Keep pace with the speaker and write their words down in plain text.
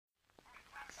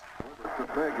the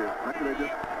thing is, maybe they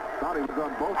just thought he was on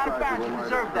both sides of the line. You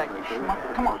deserve that, you schmuck.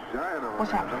 Come on.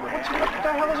 What's happening? What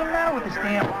the hell is the matter with this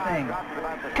damn thing?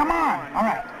 Come on. All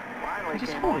right.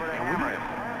 Just hold it, will you?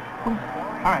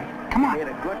 All right. Come on. He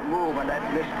had a good move on that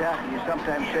missed tackle. You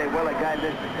sometimes say, well, a guy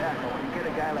missed a tackle. When you get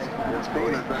a guy like this,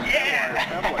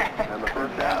 Yeah! And the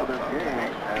first half of this game,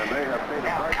 and they have paid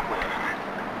a price for it.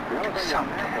 The other thing that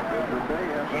happened is that they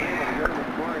have been able to get in the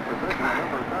scoring position a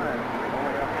number of times. They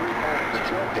only have 3 points to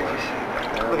show for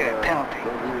it. Look at that penalty.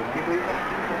 You believe that?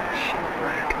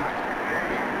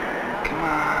 Come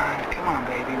on,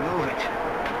 baby. Move it.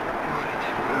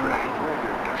 All right.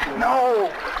 No!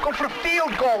 Go for the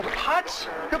field goal, Putz!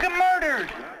 You'll get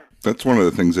murdered! That's one of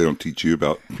the things they don't teach you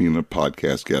about being a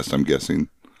podcast guest, I'm guessing.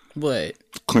 What?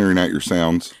 Clearing out your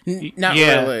sounds. Not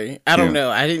really. I don't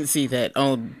know. I didn't see that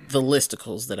on the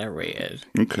listicles that I read.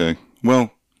 Okay.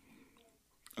 Well,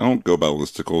 I don't go by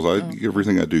listicles.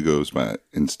 Everything I do goes by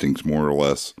instincts, more or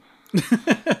less.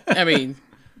 I mean...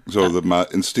 So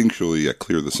instinctually, I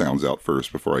clear the sounds out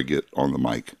first before I get on the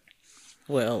mic.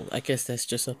 Well, I guess that's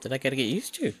just something I gotta get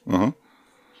used to. Uh-huh.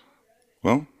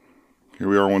 Well, here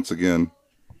we are once again,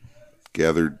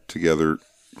 gathered together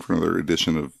for another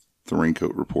edition of the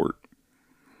Raincoat Report.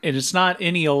 And it's not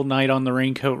any old night on the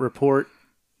Raincoat Report.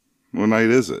 What night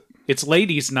is it? It's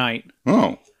ladies' night.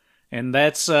 Oh. And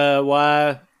that's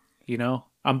why,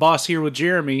 I'm boss here with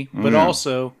Jeremy, but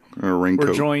also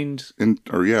we're joined...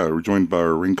 we're joined by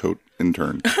our Raincoat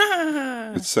intern.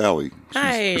 It's Sallie.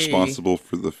 She's responsible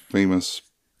for the famous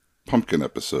pumpkin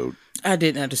episode. I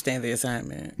didn't understand the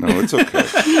assignment. No, it's okay.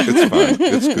 It's fine.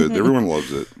 It's good. Everyone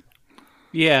loves it.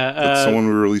 Yeah. It's the one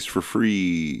we released for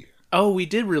free. Oh, we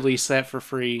did release that for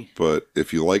free. But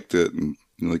if you liked it and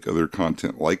you like other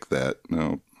content like that,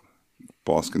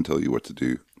 boss can tell you what to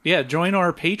do. Yeah, join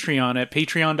our Patreon at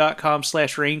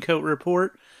patreon.com/raincoatreport.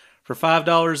 For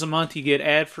 $5 a month, you get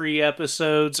ad-free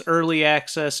episodes, early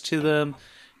access to them,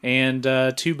 and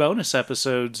 2 bonus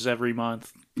episodes every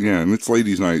month. Yeah, and it's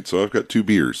ladies' night, so I've got 2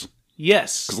 beers.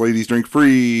 Yes. Because ladies drink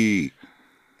free.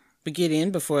 We get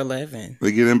in before 11.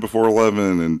 They get in before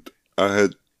 11, and I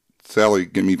had Sallie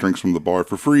get me drinks from the bar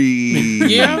for free.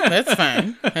 Yeah, that's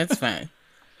fine. That's fine.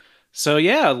 So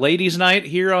yeah, ladies' night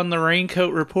here on the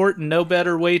Raincoat Report. No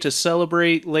better way to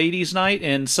celebrate ladies' night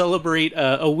and celebrate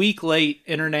a week late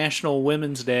International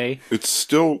Women's Day. It's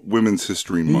still Women's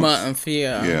History Month.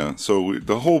 Yeah. Yeah, so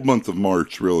the whole month of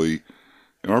March, really,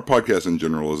 and our podcast in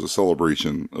general, is a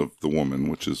celebration of the woman,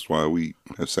 which is why we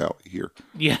have Sallie here.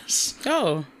 Yes.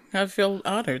 Oh, I feel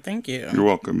honored. Thank you. You're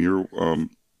welcome. You're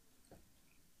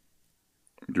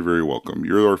very welcome.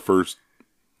 You're our first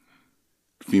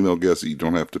female guest that you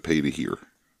don't have to pay to hear.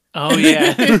 Oh,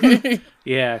 yeah.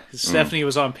 Yeah, Stephanie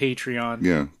was on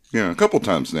Patreon. Yeah, a couple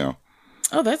times now.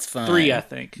 Oh, that's fun. 3, I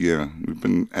think. Yeah, we've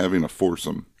been having a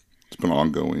foursome. It's been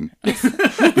ongoing.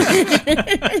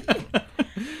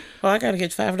 Well, I got to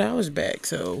get $5 back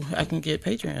so I can get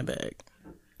Patreon back.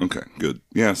 Okay, good.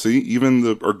 Yeah, see,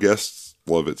 even our guests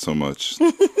love it so much.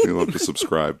 They love to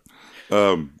subscribe.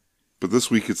 But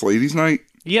this week it's ladies' night.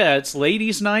 Yeah, it's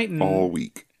ladies' night. And all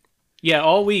week. Yeah,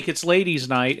 all week it's ladies'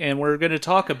 night, and we're going to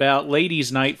talk about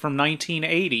Ladies' Night from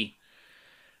 1980.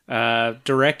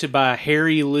 Directed by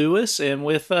Harry Lewis, and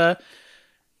with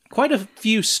quite a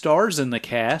few stars in the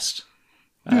cast.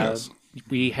 Yes.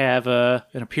 We have an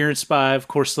appearance by, of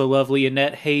course, the lovely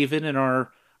Annette Haven in our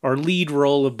lead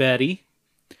role of Betty.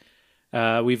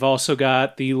 We've also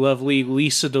got the lovely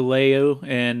Lisa DeLeo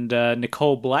and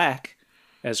Nicole Black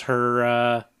as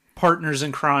her partners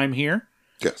in crime here.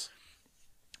 Yes.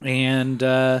 And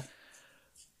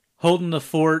holding the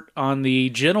fort on the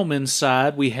gentleman's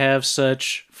side, we have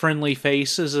such friendly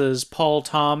faces as Paul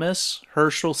Thomas,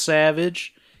 Herschel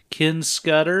Savage, Ken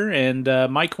Scudder, and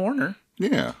Mike Horner.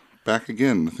 Yeah, back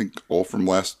again. I think all from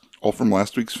last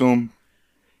week's film.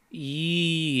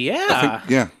 Yeah.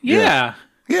 Yeah.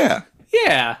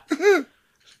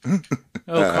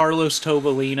 Carlos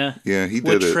Tobalina. Yeah, he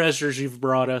did it. What treasures you've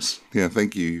brought us. Yeah,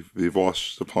 thank you. They've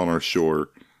washed upon our shore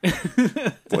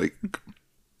like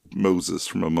Moses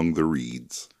from among the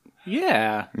reeds.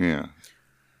 Yeah. Yeah.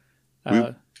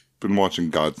 We've been watching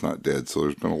God's Not Dead, so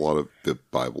there's been a lot of the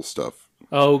Bible stuff.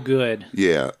 Oh, good.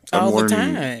 Yeah. I'm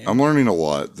learning a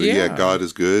lot. Yeah. God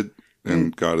is good,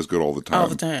 and God is good all the time. All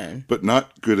the time. But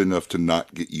not good enough to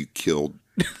not get you killed.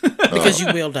 Because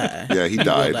you will die. Yeah, he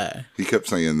died. will die. He kept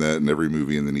saying that in every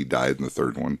movie, and then he died in the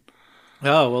third one.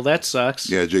 Oh, well, that sucks.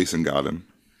 Yeah, Jason got him.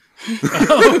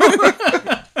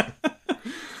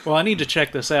 Well, I need to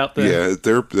check this out then. Yeah,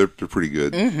 they're pretty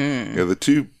good. Mm-hmm. Yeah, the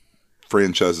 2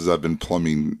 franchises I've been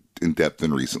plumbing in depth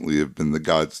in recently have been the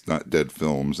God's Not Dead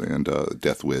films and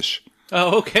Death Wish.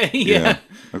 Oh, okay. Yeah.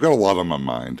 I've got a lot on my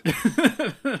mind.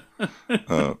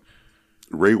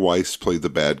 Ray Weiss played the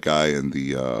bad guy in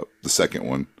the second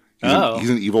one. He's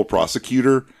an evil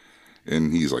prosecutor,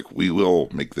 and he's like, "We will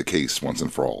make the case once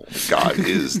and for all. God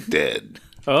is dead."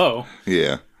 Oh.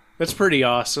 Yeah. That's pretty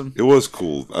awesome. It was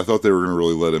cool. I thought they were going to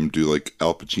really let him do like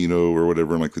Al Pacino or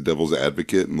whatever in like The Devil's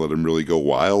Advocate and let him really go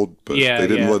wild, but they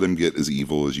didn't let him get as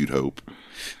evil as you'd hope.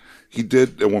 He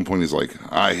did at one point. He's like,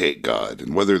 "I hate God,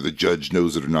 and whether the judge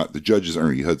knows it or not." The judge is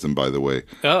Ernie Hudson, by the way.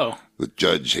 Oh. The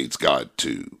judge hates God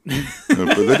too.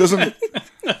 But that doesn't.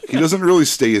 He doesn't really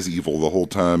stay as evil the whole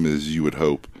time as you would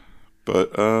hope.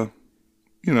 But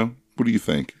you know, what do you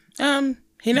think?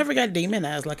 He never got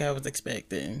demonized like I was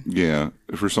expecting. Yeah,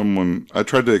 for someone, I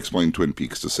tried to explain Twin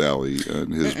Peaks to Sallie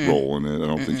and his role in it. I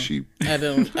don't think she. I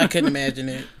couldn't imagine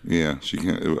it. Yeah, she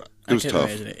can't. It was tough.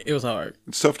 It was hard.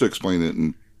 It's tough to explain it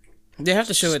in. They have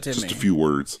to show it to me. Just a few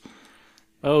words.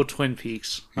 Oh, Twin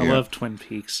Peaks. I love Twin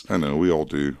Peaks. I know, we all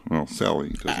do. Well, Sallie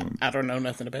doesn't. I don't know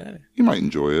nothing about it. You might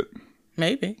enjoy it.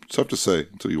 Maybe. It's tough to say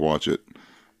until you watch it.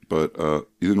 But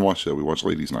you didn't watch that. We watched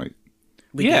Ladies' Night.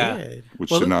 We did. Which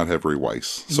did not have Ray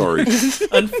Weiss. Sorry.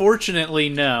 Unfortunately,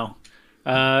 no.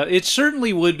 It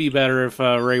certainly would be better if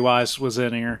Ray Weiss was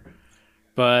in here.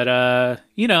 But,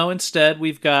 instead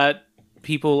we've got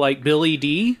people like Billy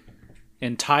D.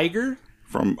 and Tiger.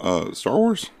 From Star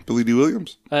Wars? Billy D.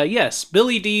 Williams? Yes.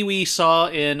 Billy D. we saw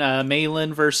in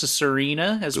Malin versus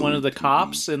Serena as one of the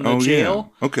cops in the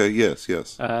jail. Yeah. Okay, yes.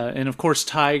 And, of course,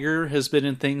 Tiger has been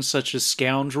in things such as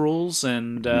Scoundrels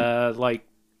and, I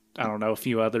don't know, a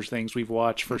few other things we've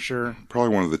watched for sure.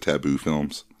 Probably one of the Taboo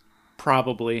films.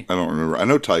 Probably. I don't remember. I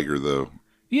know Tiger, though.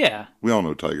 Yeah. We all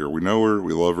know Tiger. We know her.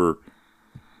 We love her.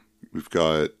 We've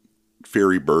got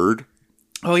Fairy Bird.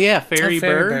 Oh, yeah. Fairy Bird.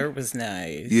 Fairy Bird was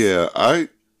nice. Yeah, I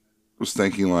was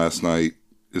thinking last night,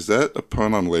 is that a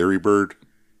pun on Larry Bird?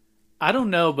 I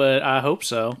don't know, but I hope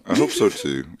so. I hope so,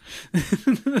 too.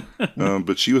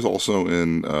 But she was also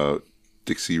in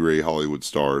Dixie Ray Hollywood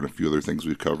Star and a few other things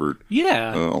we've covered.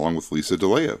 Yeah. Along with Lisa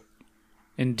DeLeo.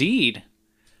 Indeed.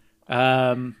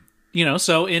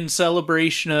 So in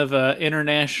celebration of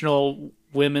International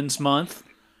Women's Month,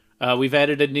 we've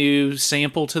added a new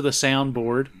sample to the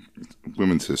soundboard.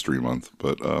 Women's History Month,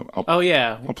 but I'll play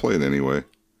it anyway.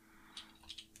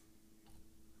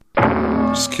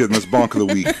 Just kidding, that's Bonk of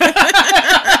the Week.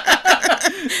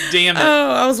 Damn it.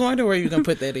 Oh, I was wondering where you were going to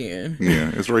put that in. Yeah,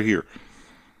 it's right here.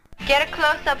 Get a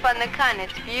close-up on the cunt.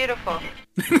 It's beautiful.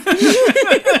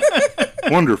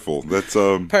 Wonderful. That's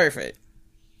perfect.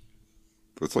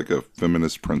 That's like a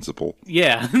feminist principle.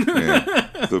 Yeah.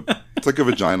 It's like a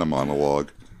vagina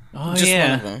monologue. Oh, Just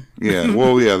yeah. one of them. Yeah,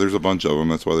 well, yeah, there's a bunch of them.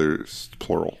 That's why there's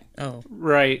plural. Oh.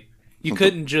 Right. You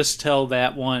couldn't just tell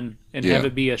that one and have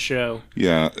it be a show.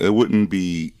 Yeah, it wouldn't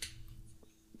be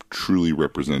truly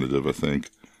representative, I think.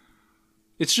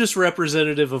 It's just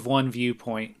representative of one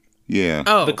viewpoint. Yeah.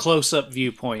 Oh. The close-up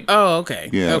viewpoint. Oh, okay.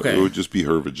 Yeah, okay. It would just be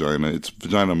her vagina. It's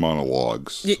vagina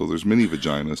monologues. So there's many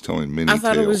vaginas telling many tales. I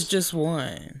thought it was just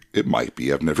one. It might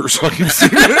be. I've never fucking seen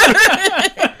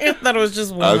it. I thought it was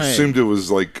just one. I assumed it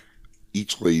was like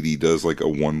each lady does like a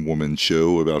one-woman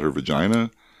show about her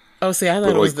vagina. Oh, see, I thought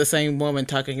it was the same woman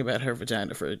talking about her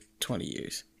vagina for 20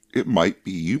 years. It might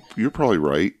be. You're probably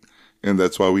right. And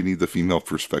that's why we need the female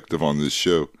perspective on this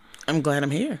show. I'm glad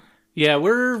I'm here. Yeah,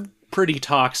 we're pretty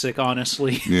toxic,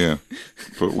 honestly. Yeah.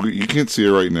 But you can't see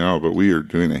it right now, but we are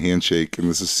doing a handshake, and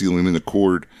this is sealing in a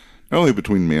cord, not only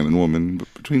between man and woman,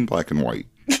 but between black and white.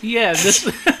 Yeah, this...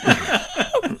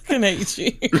 I hate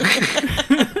you.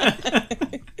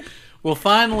 Well,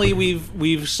 finally,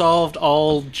 we've solved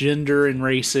all gender and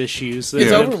race issues that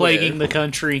have been plaguing the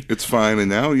country. It's fine, and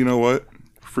now, you know what?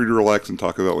 We're free to relax and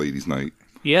talk about Ladies' Night.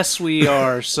 Yes, we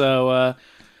are. So,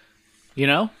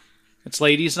 it's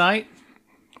Ladies' Night.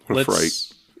 What a fright.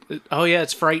 Oh, yeah,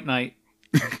 it's Fright Night.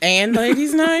 And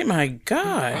Ladies' Night? My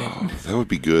God. Oh, that would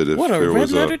be good if what a there red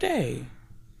was letter day.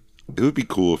 It would be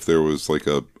cool if there was like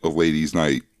a Ladies'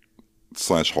 Night /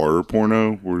 horror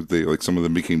porno where they like some of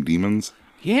them became demons.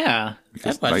 Yeah.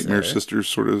 Because Nightmare Sisters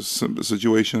sort of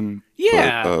situation.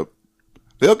 Yeah. But,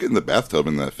 they all get in the bathtub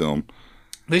in that film.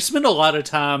 They spend a lot of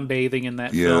time bathing in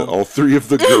that film. Yeah, all three of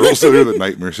the girls that are the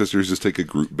Nightmare Sisters just take a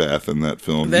group bath in that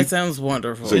film. That sounds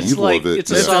wonderful. So you'd love it.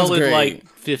 It's a solid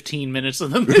 15 minutes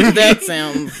of the movie. that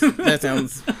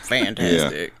sounds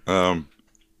fantastic. Yeah.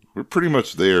 We're pretty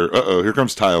much there. Uh-oh, here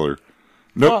comes Tyler.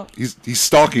 Nope, he's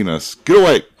stalking us. Get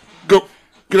away. Go.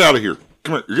 Get out of here.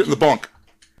 Come here. You're getting the bunk.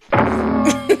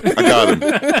 I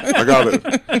got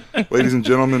him. Ladies and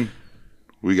gentlemen,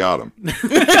 we got him.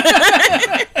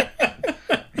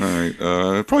 All right.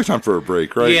 right. Probably time for a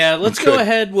break, right? Yeah, let's go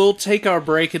ahead. We'll take our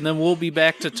break, and then we'll be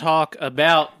back to talk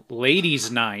about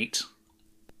Ladies' Night.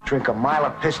 Drink a mile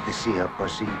of piss to see her,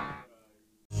 pussy.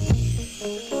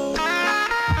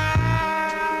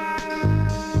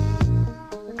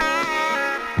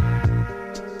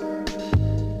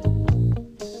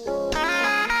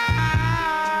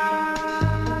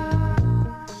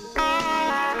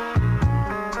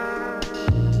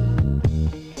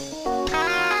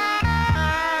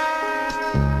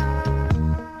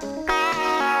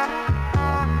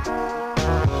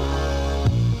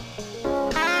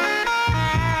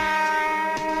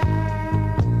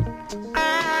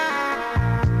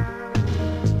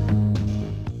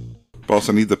 Boss,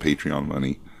 I need the Patreon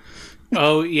money.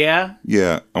 Oh, yeah?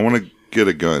 Yeah, I want to get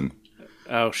a gun.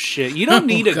 Oh, shit. You don't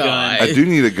need a gun. I do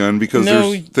need a gun because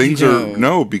there's things are...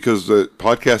 No, because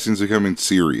podcasting is becoming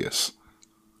serious.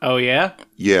 Oh, yeah?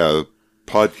 Yeah,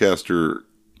 podcaster,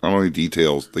 I don't know any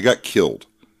details. They got killed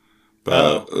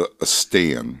by a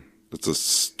stan. It's a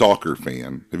stalker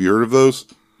fan. Have you heard of those?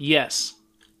 Yes.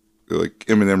 Like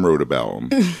Eminem wrote about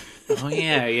them. Oh,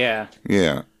 yeah, yeah.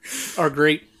 Yeah. Our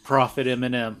great prophet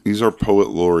Eminem. He's our poet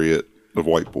laureate of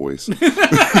white boys.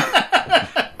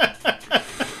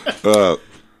 But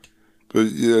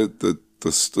yeah, the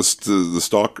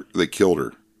stalker, they killed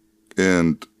her,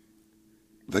 and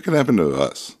that could happen to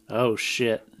us. Oh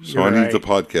shit! So I need the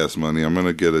podcast money. I'm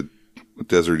gonna get a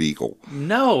Desert Eagle.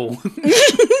 No.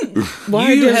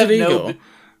 Why you Desert Eagle?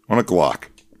 On a Glock.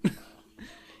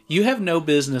 You have no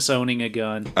business owning a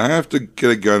gun. I have to get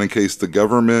a gun in case the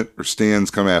government or Stans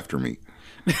come after me.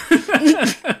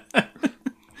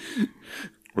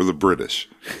 Or the British.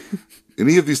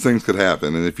 Any of these things could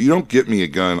happen, and if you don't get me a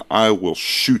gun, I will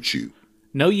shoot you.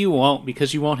 No, you won't,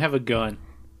 because you won't have a gun.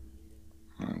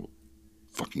 I will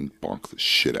fucking bonk the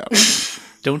shit out of you.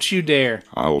 Don't you dare.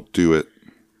 I will do it.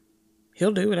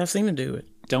 He'll do it. I've seen him do it.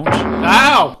 Don't you?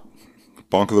 Ow!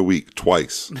 Bonk of the week,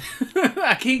 twice.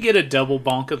 I can't get a double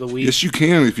bonk of the week. Yes, you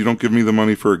can if you don't give me the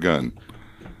money for a gun.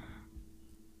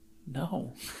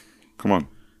 No. Come on.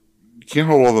 You can't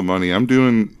hold all the money. I'm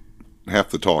doing half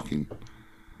the talking.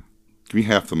 Give me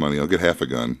half the money. I'll get half a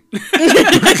gun.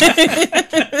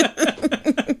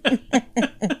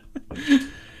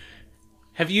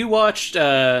 Have you watched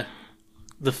The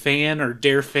Fan or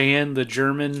Der Fan, the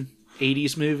German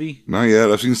 80s movie? Not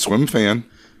yet. I've seen Swim Fan.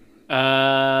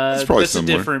 It's probably that's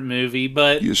similar. A different movie,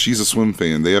 but yeah, she's a swim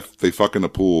fan. They fuck in a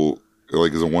pool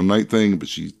like as a one night thing, but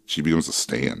she becomes a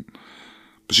stan.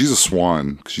 But she's a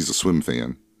swan because she's a swim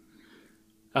fan.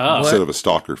 Oh, instead of a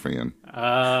stalker fan.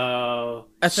 Oh,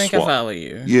 I think I follow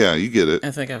you. Yeah, you get it.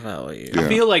 I think I follow you. Yeah. I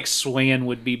feel like swan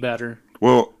would be better.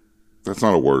 Well, that's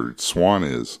not a word. Swan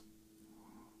is.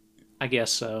 I guess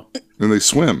so. And they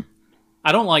swim.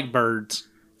 I don't like birds.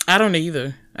 I don't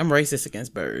either. I'm racist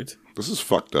against birds. This is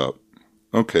fucked up.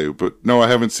 Okay, but no, I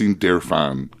haven't seen Der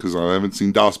Fan because I haven't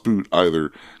seen Das Boot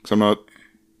either because I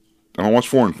don't watch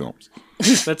foreign films.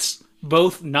 That's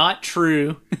both not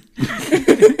true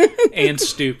and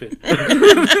stupid.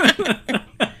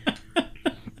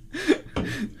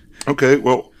 Okay,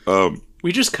 well,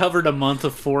 we just covered a month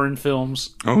of foreign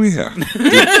films. Oh yeah.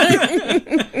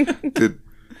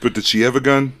 Did she have a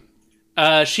gun?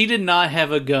 She did not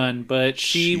have a gun, but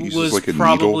she was like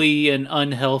probably an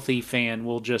unhealthy fan,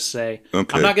 we'll just say.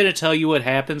 Okay. I'm not going to tell you what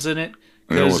happens in it,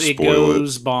 because it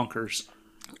goes bonkers.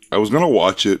 I was going to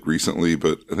watch it recently,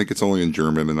 but I think it's only in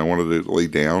German, and I wanted to lay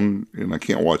down, and I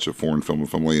can't watch a foreign film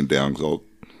if I'm laying down, because I'll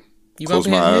close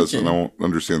my eyes and I won't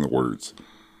understand the words.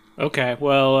 Okay,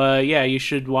 well, yeah, you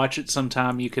should watch it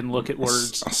sometime. You can look at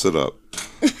words. I'll sit up.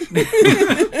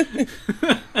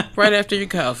 Right after your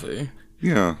coffee.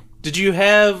 Yeah. Did you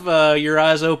have your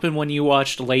eyes open when you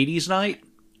watched Ladies' Night?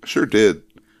 I sure did.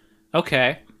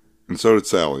 Okay. And so did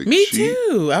Sallie. Me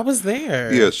too. I was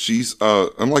there. Yeah, she's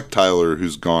unlike Tyler,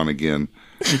 who's gone again.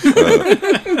 She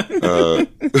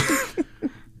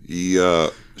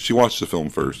watched the film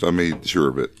first. I made sure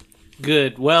of it.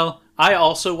 Good. Well, I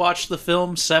also watched the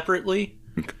film separately.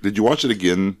 Did you watch it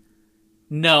again?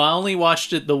 No, I only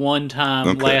watched it the one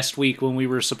time last week when we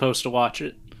were supposed to watch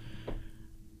it.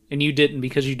 And you didn't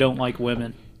because you don't like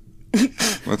women.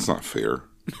 That's not fair.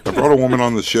 I brought a woman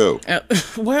on the show.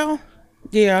 Well,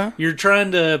 yeah. You're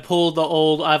trying to pull the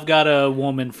old I've got a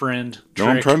woman friend trick. No,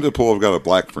 I'm trying to pull I've got a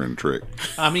black friend trick.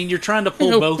 I mean, you're trying to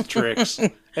pull both tricks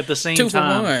at the same time. 2 for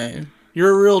 1.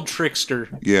 You're a real trickster.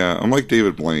 Yeah, I'm like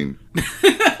David Blaine.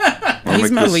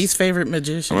 He's my least favorite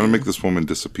magician. I'm going to make this woman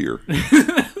disappear.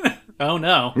 Oh,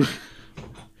 no.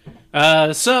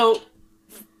 So,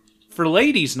 for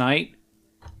Ladies' Night...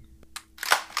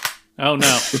 Oh,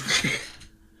 no.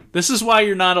 This is why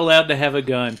you're not allowed to have a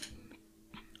gun.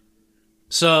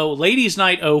 So, Ladies'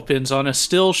 Night opens on a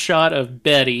still shot of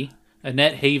Betty,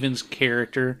 Annette Haven's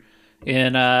character,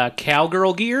 in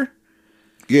cowgirl gear.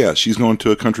 Yeah, she's going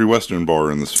to a country western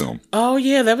bar in this film. Oh,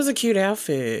 yeah, that was a cute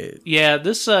outfit. Yeah,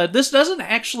 this doesn't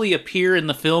actually appear in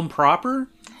the film proper.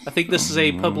 I think this is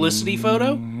a publicity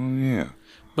photo. Yeah.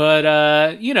 But,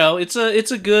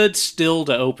 it's a good still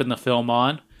to open the film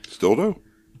on. Stildo?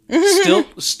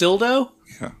 Stildo?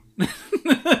 Yeah.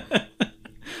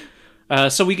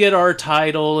 So we get our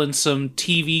title and some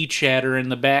TV chatter in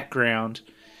the background.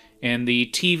 And the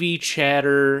TV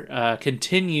chatter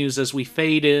continues as we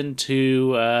fade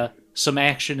into some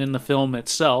action in the film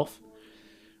itself.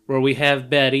 Where we have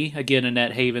Betty, again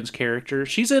Annette Haven's character.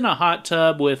 She's in a hot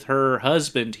tub with her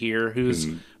husband here, who's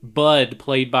Bud,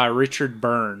 played by Richard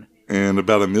Byrne. And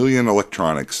about 1 million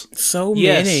electronics. So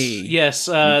many. Yes.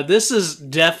 This is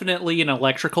definitely an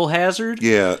electrical hazard.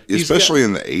 Yeah, especially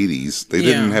in the 80s. They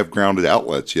didn't have grounded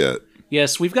outlets yet.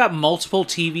 Yes, we've got multiple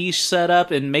TVs set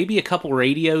up and maybe a couple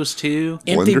radios too.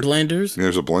 Empty blenders.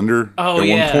 There's a blender at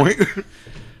one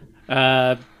point.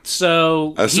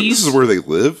 So this is where they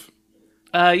live?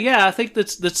 I think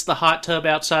that's the hot tub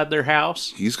outside their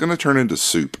house. He's going to turn into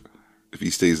soup if he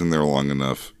stays in there long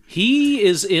enough. He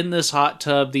is in this hot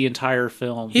tub the entire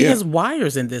film. He has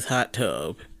wires in this hot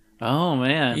tub. Oh,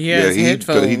 man. He has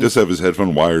headphones. He does have his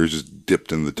headphone wires just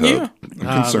dipped in the tub. Yeah.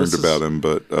 I'm concerned about him,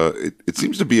 but it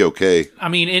seems to be okay. I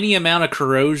mean, any amount of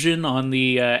corrosion on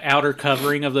the outer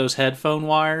covering of those headphone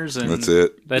wires. And that's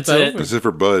it. That's it. That's it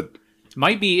for Bud.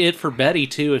 Might be it for Betty,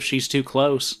 too, if she's too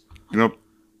close.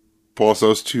 Paul, that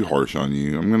was too harsh on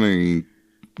you. I'm gonna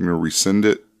rescind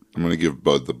it. I'm gonna give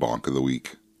Bud the bonk of the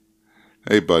week.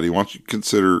 Hey, buddy, why don't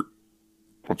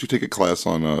you take a class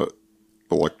on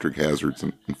electric hazards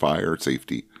and fire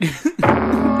safety? You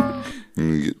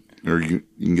can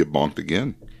get bonked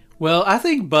again. Well, I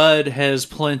think Bud has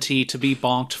plenty to be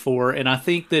bonked for, and I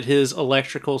think that his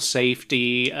electrical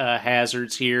safety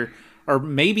hazards here are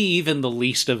maybe even the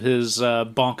least of his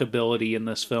bonkability in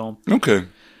this film. Okay.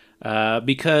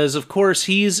 Because, of course,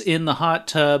 he's in the hot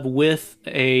tub with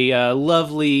a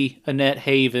lovely Annette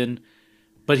Haven,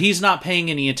 but he's not paying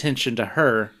any attention to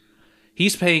her.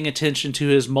 He's paying attention to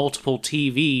his multiple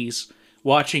TVs,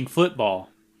 watching football.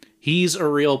 He's a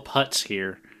real putz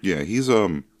here. Yeah, he's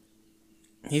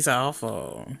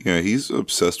awful. Yeah, he's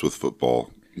obsessed with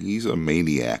football. He's a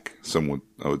maniac,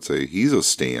 I would say. He's a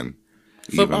stan.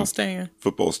 Football stan?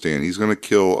 Football stan. He's going to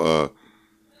kill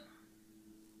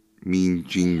Mean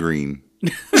Gene Green.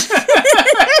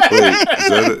 Wait,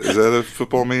 is that a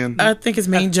football man? I think it's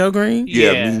Mean Joe Green.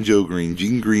 Yeah, Mean Joe Green.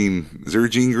 Gene Green. Is there a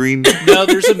Gene Green? No,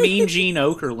 there's a Mean Gene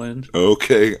Okerlund.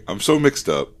 Okay, I'm so mixed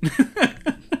up.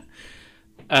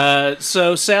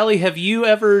 So, Sallie, have you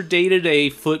ever dated a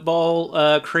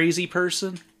football crazy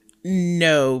person?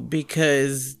 No,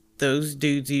 because those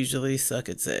dudes usually suck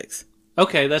at sex.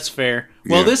 Okay, that's fair.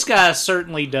 Well, this guy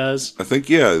certainly does. I think,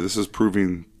 this is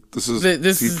proving... This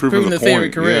is proving the theory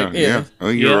correct. Yeah. I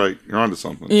think you're right. You're onto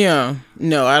something. Yeah.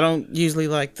 No, I don't usually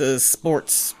like the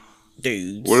sports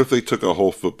dudes. What if they took a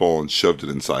whole football and shoved it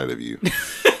inside of you?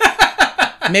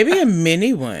 Maybe a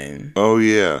mini one. Oh,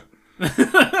 yeah.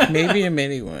 Maybe a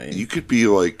mini one. You could be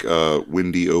like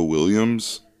Wendy O.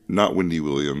 Williams. Not Wendy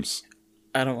Williams.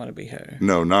 I don't want to be her.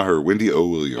 No, not her. Wendy O.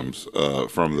 Williams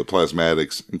from the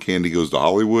Plasmatics and Candy Goes to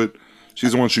Hollywood.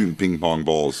 She's the one shooting ping pong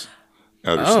balls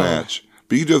out her snatch.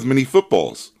 But you do have mini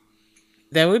footballs.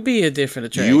 That would be a different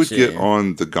attraction. You would get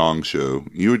on the Gong Show.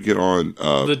 You would get on...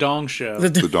 the Dong Show.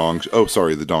 The Dong... Oh,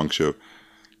 sorry, the Dong Show.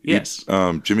 Yes.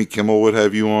 Jimmy Kimmel would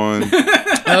have you on.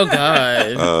 Oh,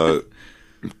 God.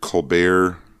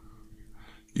 Colbert.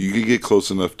 You could get close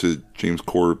enough to James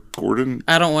Corden.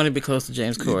 I don't want to be close to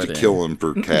James Corden. To kill him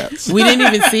for Cats. We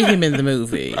didn't even see him in the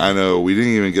movie. I know. We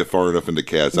didn't even get far enough into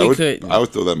Cats. I would throw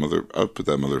that I would put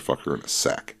that motherfucker in a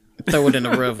sack. Throw it in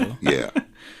a river. Yeah.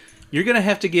 You're going to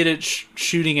have to get it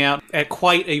shooting out at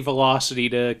quite a velocity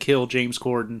to kill James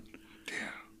Corden.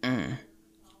 Yeah.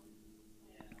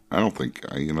 I don't think,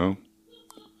 I'm going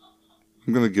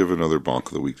to give another bonk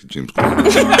of the week to James Corden.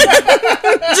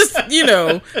 Just,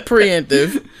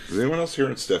 preemptive. Is anyone else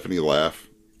hearing Stephanie laugh?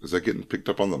 Is that getting picked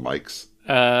up on the mics?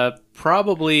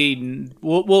 Probably.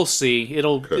 We'll see.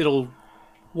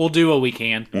 We'll do what we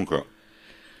can. Okay.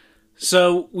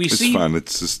 So it's fine.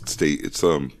 It's just it's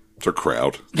our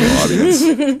crowd, the audience.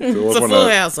 It's a full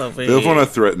house over here. They don't want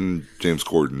to threaten James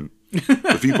Corden.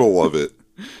 The people love it.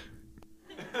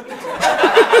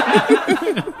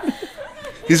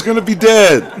 He's gonna be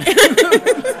dead.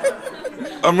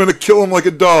 I'm gonna kill him like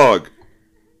a dog.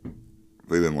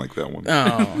 They didn't like that one.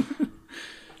 Oh,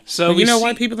 so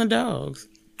white people and dogs.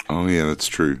 Oh yeah, that's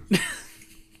true.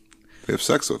 They have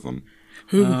sex with them.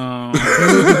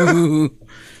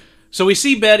 So we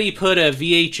see Betty put a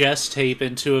VHS tape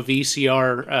into a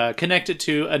VCR connected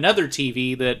to another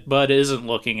TV that Bud isn't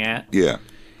looking at. Yeah.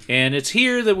 And it's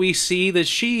here that we see that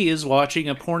she is watching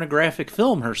a pornographic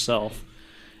film herself.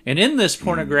 And in this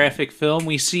pornographic film,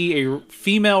 we see a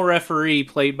female referee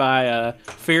played by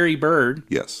Fairy Bird.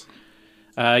 Yes.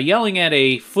 Yelling at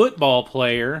a football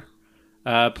player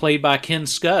played by Ken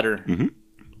Scudder. Mm-hmm.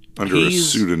 Under a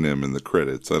pseudonym in the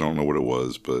credits. I don't know what it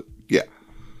was, but yeah.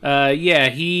 Yeah,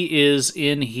 he is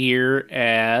in here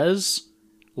as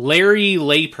Larry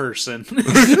Layperson.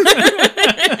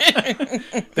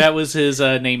 That was his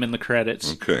name in the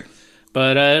credits. Okay.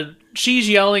 But she's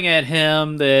yelling at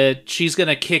him that she's going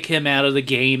to kick him out of the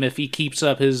game if he keeps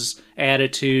up his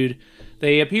attitude.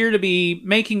 They appear to be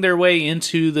making their way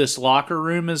into this locker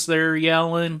room as they're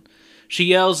yelling. She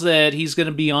yells that he's going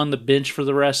to be on the bench for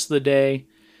the rest of the day.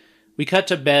 We cut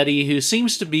to Betty, who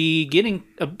seems to be getting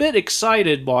a bit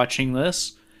excited watching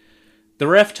this. The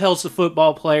ref tells the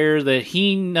football player that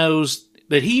he knows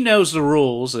the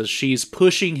rules as she's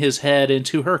pushing his head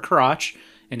into her crotch,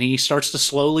 and he starts to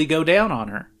slowly go down on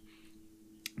her.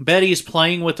 Betty's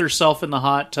playing with herself in the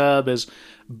hot tub as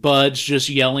Bud's just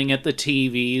yelling at the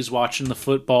TVs, watching the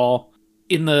football.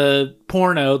 In the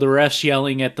porno, the ref's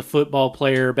yelling at the football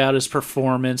player about his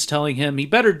performance, telling him he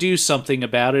better do something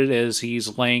about it as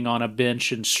he's laying on a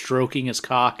bench and stroking his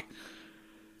cock.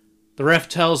 The ref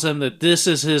tells him that this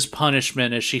is his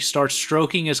punishment as she starts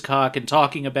stroking his cock and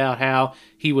talking about how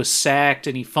he was sacked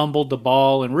and he fumbled the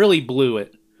ball and really blew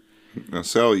it. Now,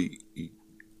 Sally,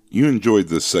 you enjoyed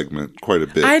this segment quite a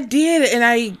bit. I did, and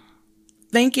I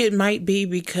think it might be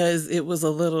because it was a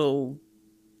little...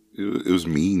 It was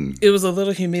mean. It was a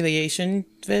little humiliation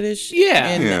fetish. Yeah.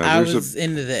 And yeah, I was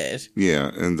into that.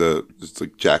 Yeah, and it's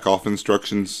like jack-off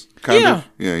instructions, kind of.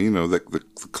 Yeah, you know, the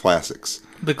classics.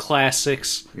 The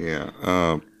classics. Yeah,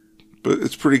 but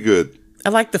it's pretty good. I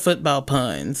like the football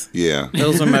puns. Yeah.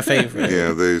 Those are my favorite.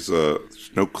 Yeah, there's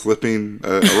no clipping.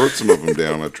 I wrote some of them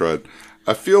down. I tried.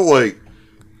 I feel like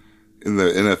in the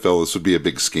NFL, this would be a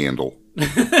big scandal.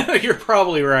 You're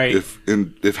probably right.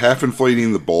 If half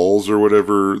inflating the balls or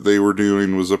whatever they were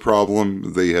doing was a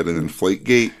problem, they had an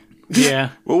FellateGate.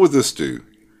 Yeah. What would this do?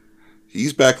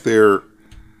 He's back there.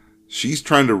 She's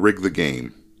trying to rig the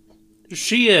game.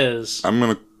 She is.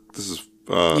 This is.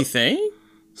 You think?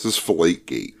 This is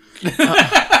FellateGate.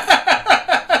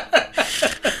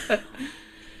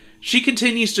 She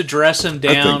continues to dress him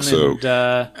down. I think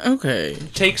so.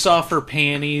 And takes off her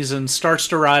panties and starts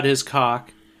to ride his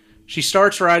cock. She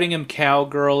starts riding him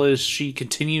cowgirl as she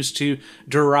continues to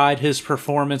deride his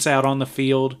performance out on the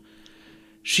field.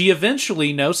 She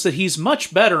eventually notes that he's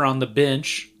much better on the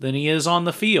bench than he is on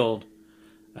the field.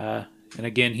 And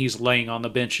again, he's laying on the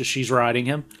bench as she's riding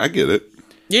him. I get it.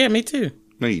 Yeah, me too.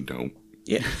 No, you don't.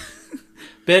 Yeah.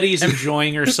 Betty's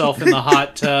enjoying herself in the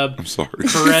hot tub. I'm sorry.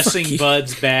 Caressing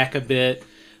Bud's back a bit,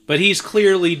 but he's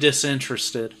clearly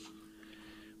disinterested.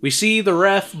 We see the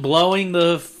ref blowing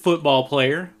the football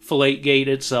player, FellateGate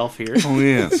itself here. Oh,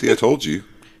 yeah. See, I told you.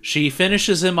 She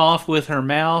finishes him off with her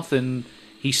mouth, and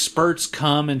he spurts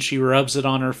cum, and she rubs it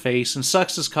on her face and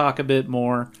sucks his cock a bit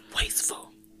more. Wasteful.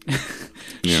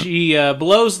 Yeah. She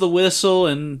blows the whistle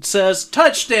and says,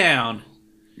 "Touchdown!"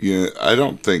 Yeah, I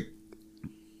don't think...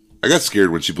 I got scared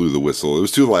when she blew the whistle. It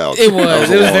was too loud. It was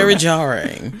very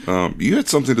jarring. You had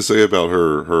something to say about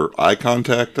her eye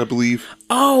contact, I believe.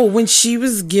 Oh, when she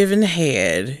was given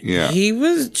head, yeah, she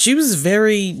was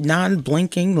very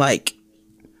non-blinking, like.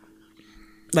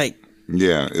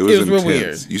 Yeah, it was intense. Real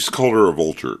weird. You just called her a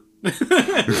vulture.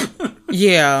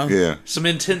 Yeah. Yeah. Some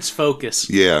intense focus.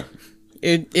 Yeah.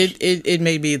 It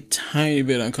made me a tiny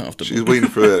bit uncomfortable. She's waiting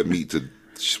for that meat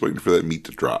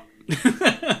to drop.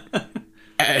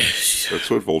 That's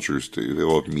what vultures do. They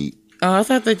love meat. Oh, I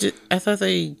thought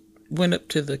they went up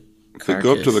to the carcass. They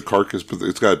go up to the carcass, but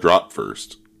it's got to drop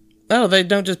first. Oh, they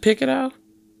don't just pick it off?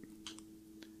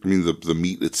 I mean, the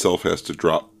meat itself has to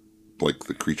drop like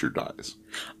the creature dies.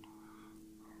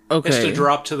 Okay. It's to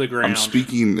drop to the ground. I'm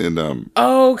speaking in...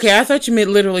 Oh, okay. I thought you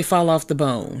meant literally fall off the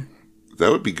bone.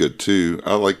 That would be good, too.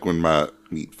 I like when my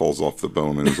meat falls off the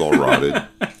bone and is all rotted.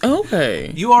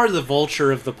 Okay. You are the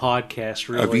vulture of the podcast,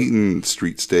 really. I've eaten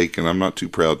street steak, and I'm not too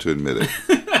proud to admit it.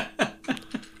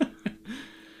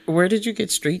 Where did you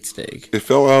get street steak? It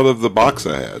fell out of the box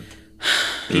I had.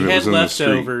 He had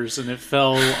leftovers, and it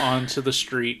fell onto the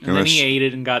street, and then he ate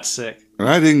it and got sick. And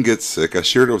I didn't get sick. I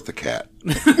shared it with the cat.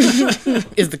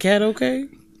 Is the cat okay?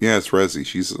 Yeah, it's Rezzy.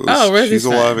 She's Rezzy's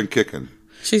alive fine. And kicking.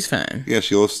 She's fine. Yeah,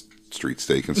 she loves street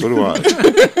steak, and so do I.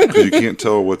 Because you can't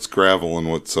tell what's gravel and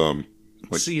what's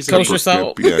Kosher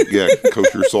salt. Yeah,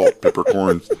 kosher salt,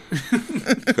 peppercorns.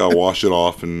 Gotta wash it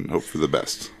off and hope for the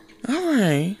best. All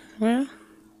right. Well,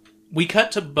 we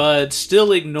cut to Bud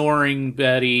still ignoring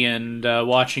Betty and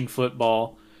watching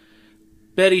football.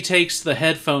 Betty takes the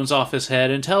headphones off his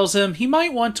head and tells him he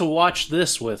might want to watch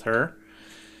this with her.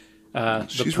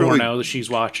 The porno that she's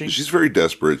watching. She's very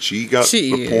desperate. She got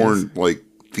the porn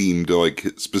themed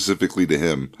to specifically to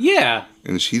him. Yeah.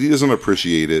 And she doesn't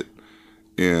appreciate it.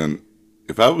 And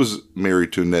if I was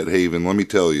married to Annette Haven, let me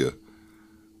tell you,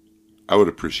 I would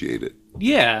appreciate it.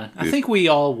 Yeah, I think we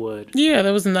all would. Yeah,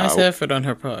 that was a nice effort on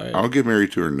her part. I'll get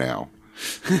married to her now.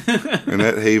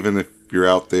 Annette Haven, if you're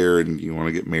out there and you want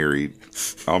to get married,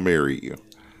 I'll marry you.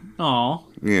 Aw.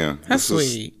 Yeah. That's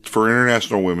sweet. For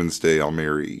International Women's Day, I'll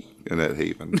marry Annette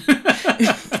Haven.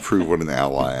 To prove what an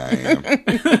ally I am.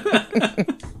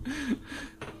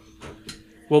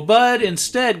 Well, Bud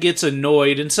instead gets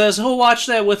annoyed and says he'll watch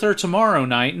that with her tomorrow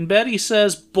night, and Betty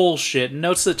says bullshit and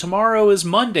notes that tomorrow is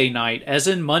Monday night, as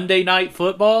in Monday Night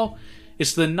Football.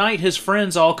 It's the night his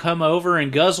friends all come over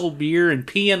and guzzle beer and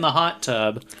pee in the hot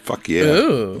tub. Fuck yeah.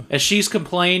 Ooh. As she's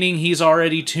complaining, he's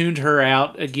already tuned her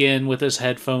out again with his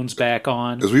headphones back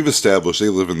on. As we've established, they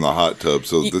live in the hot tub,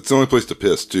 so that's the only place to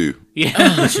piss, too. Yeah.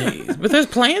 Oh, jeez. But there's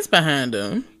plans behind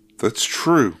them. That's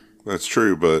true,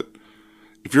 but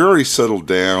if you're already settled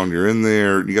down, you're in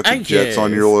there, you got the jets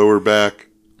on your lower back,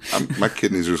 my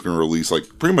kidneys are just going to release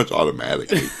pretty much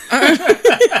automatically.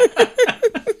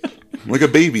 Like a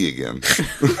baby again.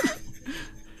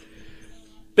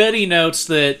 Betty notes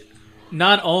that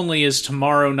not only is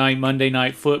tomorrow night Monday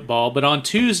Night Football, but on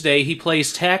Tuesday he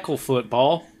plays tackle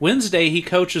football. Wednesday he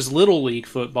coaches Little League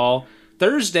football.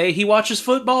 Thursday he watches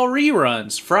football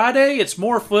reruns. Friday it's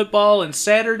more football, and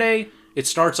Saturday it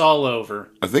starts all over.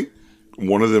 I think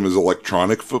one of them is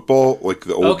electronic football, like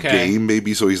the old game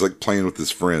maybe, so he's playing with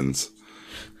his friends.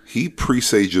 He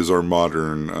presages our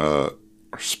modern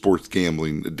sports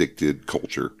gambling addicted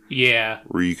culture. Yeah.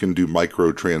 Where you can do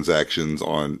microtransactions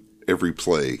on every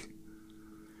play.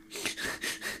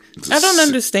 I don't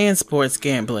understand sports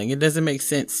gambling. It doesn't make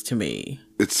sense to me.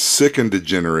 It's sick and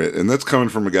degenerate, and that's coming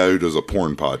from a guy who does a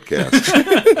porn podcast.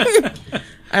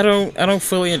 I don't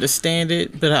fully understand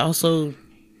it, but I also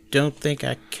don't think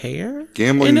I care.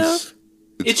 Gambling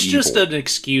it's just an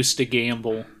excuse to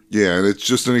gamble. Yeah, and it's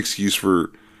just an excuse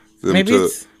for them to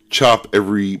chop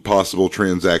every possible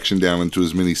transaction down into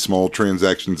as many small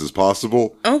transactions as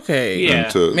possible. Okay.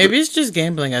 Yeah. Maybe it's just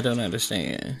gambling I don't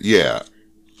understand. Yeah.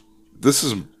 This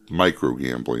is micro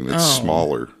gambling. It's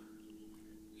smaller.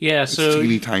 Yeah, it's so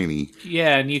teeny tiny.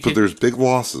 Yeah, and but there's big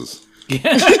losses.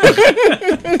 Yeah.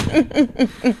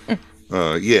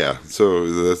 Yeah,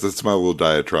 so that's my little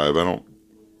diatribe.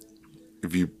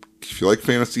 If you like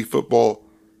fantasy football,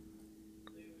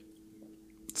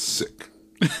 it's sick.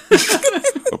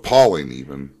 Appalling,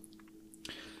 even.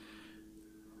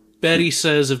 Betty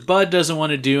says if Bud doesn't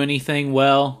want to do anything,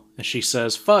 well, and she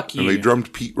says, fuck you. And they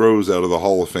drummed Pete Rose out of the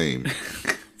Hall of Fame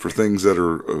for things that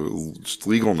are just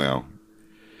legal now.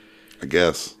 I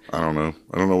guess. I don't know.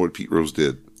 I don't know what Pete Rose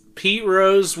did. Pete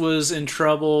Rose was in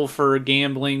trouble for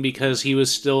gambling because he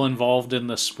was still involved in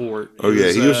the sport. He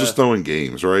was just throwing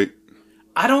games, right?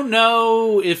 I don't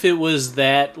know if it was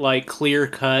that clear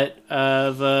cut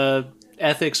of a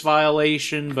ethics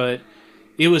violation, but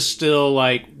it was still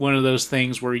one of those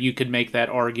things where you could make that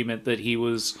argument that he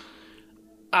was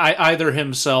either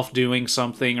himself doing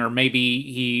something or maybe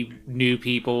he knew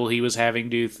people he was having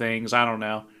do things. I don't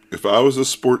know. If I was a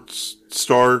sports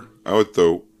star, I would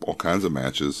throw all kinds of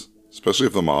matches, especially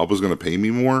if the mob was going to pay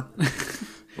me more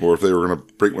or if they were going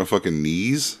to break my fucking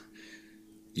knees.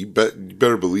 You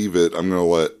better believe it. I'm going to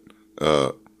let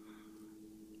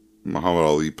Muhammad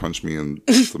Ali punch me in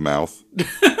the mouth.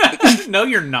 No,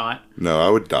 you're not. No, I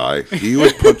would die. He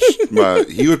would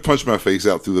punch my face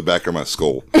out through the back of my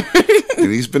skull.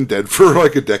 And he's been dead for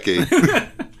a decade.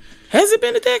 Has it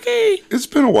been a decade? It's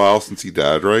been a while since he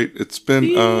died, right? It's been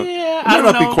it might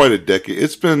not be quite a decade.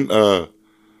 It's been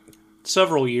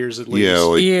several years at least.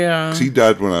 Yeah, 'cause he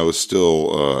died when I was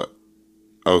still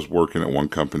I was working at one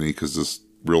company because this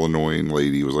real annoying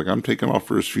lady was like, I'm taking off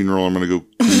for his funeral. I'm going to go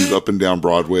cruise up and down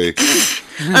Broadway.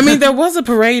 I mean, there was a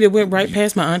parade that went right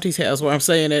past my auntie's house where I'm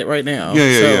saying it right now.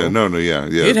 Yeah. No, yeah.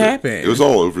 It happened. It was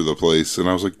all over the place. And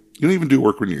I was like, you don't even do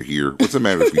work when you're here. What's the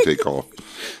matter if you take off?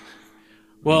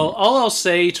 Well, all I'll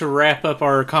say to wrap up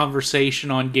our conversation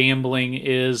on gambling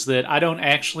is that I don't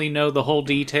actually know the whole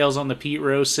details on the Pete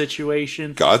Rose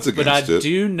situation. God's against it. But I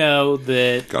do know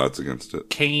that God's against it.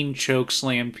 Kane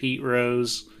chokeslammed Pete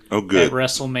Rose at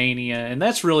WrestleMania, and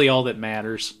that's really all that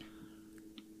matters.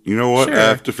 You know what? Sure. I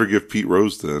have to forgive Pete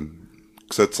Rose then.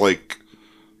 Because that's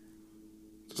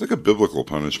It's like a biblical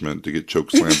punishment to get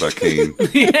chokeslammed by Cain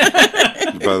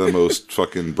by the most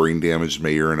fucking brain-damaged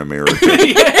mayor in America.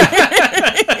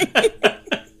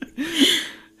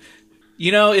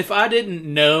 You know, if I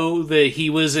didn't know that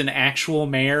he was an actual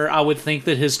mayor, I would think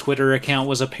that his Twitter account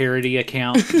was a parody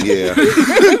account. Yeah.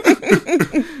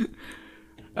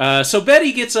 So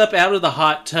Betty gets up out of the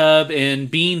hot tub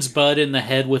and beans Bud in the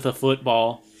head with a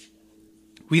football.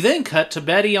 We then cut to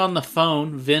Betty on the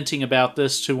phone venting about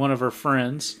this to one of her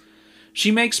friends.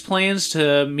 She makes plans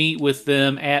to meet with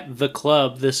them at the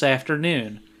club this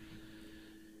afternoon.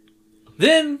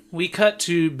 Then we cut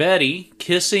to Betty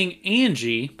kissing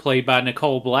Angie, played by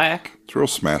Nicole Black. It's a real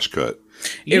smash cut.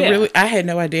 Yeah. I had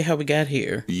no idea how we got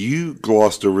here. You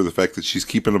glossed over the fact that she's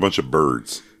keeping a bunch of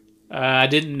birds. I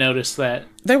didn't notice that.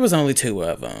 There was only 2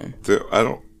 of them.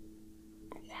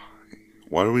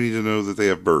 Why do we need to know that they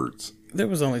have birds? There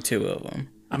was only 2 of them.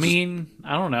 I mean,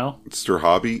 I don't know. It's their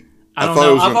hobby. I don't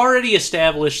know. I've already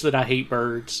established that I hate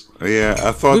birds. Yeah,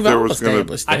 I thought there was going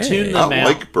to... I tuned them out. I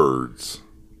like birds.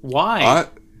 Why?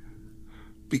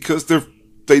 Because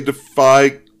they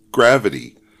defy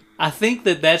gravity. I think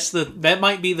that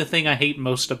might be the thing I hate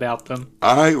most about them.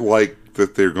 I like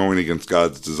that they're going against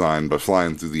God's design by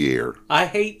flying through the air. I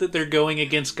hate that they're going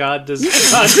against God's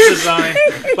design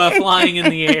by flying in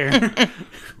the air.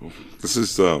 This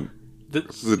is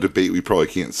a debate we probably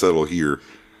can't settle here.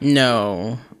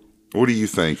 No. What do you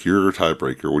think? You're a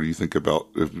tiebreaker. What do you think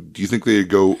about... Do you think they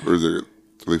go...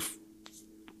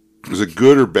 Is it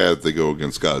good or bad that they go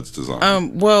against God's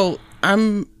design? Well,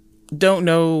 don't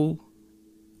know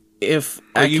if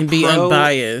I can be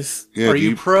unbiased. Yeah, are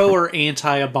you pro or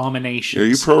anti-abominations? Are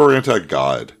you pro or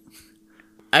anti-God?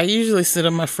 I usually sit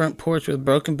on my front porch with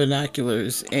broken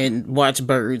binoculars and watch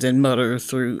birds and mutter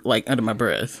through, like, under my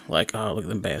breath. Like, oh, look at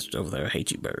them bastards over there. I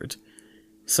hate you, birds.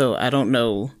 So I don't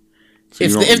know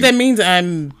if that means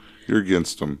you're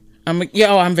against them.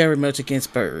 I'm very much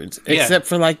against birds. Yeah. Except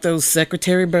for, like, those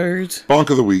secretary birds. Bonk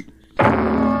of the week.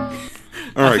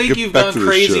 I think you've gone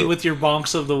crazy with your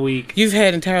bonks of the week. You've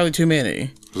had entirely too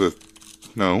many.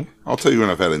 No. I'll tell you when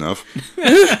I've had enough.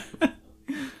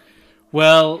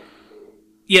 Well,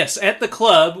 yes, at the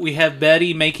club, we have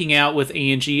Betty making out with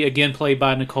Angie, again played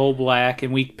by Nicole Black,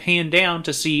 and we pan down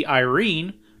to see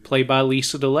Irene, played by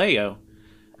Lisa DeLeo.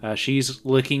 She's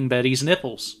licking Betty's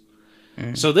nipples.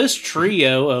 So this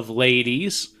trio of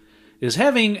ladies is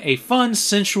having a fun,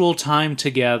 sensual time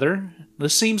together.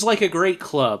 This seems like a great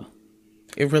club.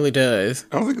 It really does.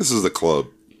 I don't think this is the club.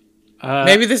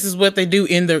 Maybe this is what they do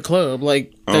in their club.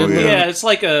 Like, yeah, it's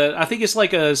like I think it's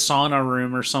like a sauna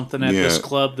room or something at this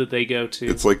club that they go to.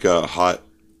 It's like a hot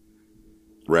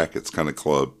rackets kind of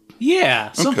club.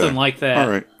 Yeah, something like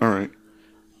that. All right.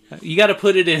 You got to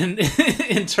put it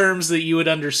in terms that you would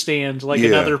understand, like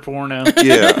another porno.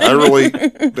 Yeah,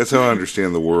 that's how I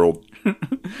understand the world.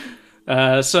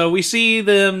 So we see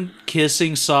them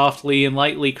kissing softly and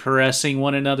lightly caressing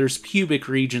one another's pubic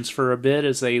regions for a bit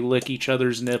as they lick each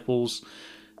other's nipples.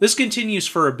 This continues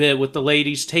for a bit, with the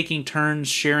ladies taking turns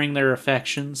sharing their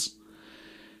affections.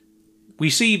 We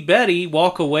see Betty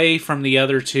walk away from the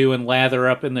other two and lather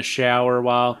up in the shower,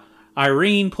 while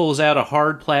Irene pulls out a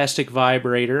hard plastic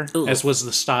vibrator, as was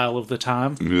the style of the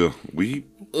time. Yeah, I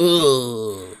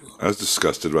was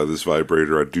disgusted by this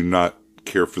vibrator. I do not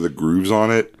care for the grooves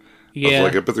on it. Yeah. I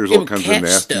bet there's all kinds of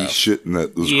nasty shit in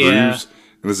those grooves.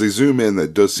 And as they zoom in,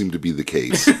 that does seem to be the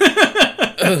case.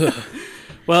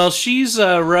 Well, she's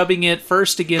rubbing it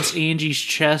first against Angie's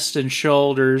chest and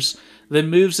shoulders, then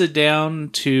moves it down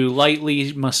to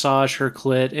lightly massage her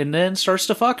clit, and then starts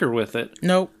to fuck her with it.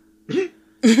 Nope.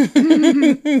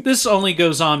 This only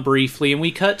goes on briefly, and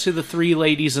we cut to the 3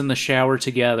 ladies in the shower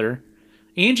together.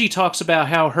 Angie talks about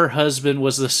how her husband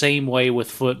was the same way with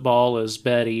football as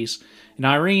Betty's, and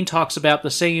Irene talks about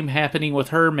the same happening with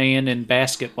her man in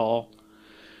basketball.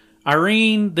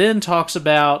 Irene then talks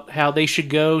about how they should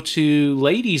go to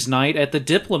ladies' night at the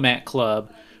Diplomat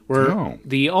Club, where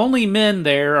the only men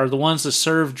there are the ones that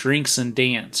serve drinks and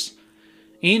dance.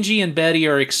 Angie and Betty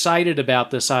are excited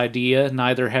about this idea,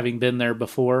 neither having been there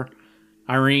before.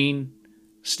 Irene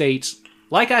states,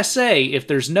 "Like I say, if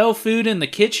there's no food in the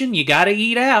kitchen, you gotta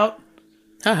eat out."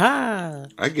 Ha-ha.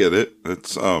 I get it.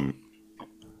 It's,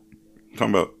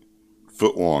 talking about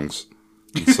footlongs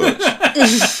and such.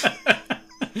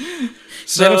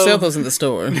 They don't sell those in the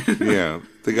store. Yeah,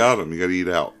 they got them. You gotta eat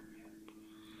out.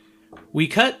 We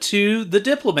cut to the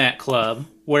Diplomat Club,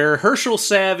 where Herschel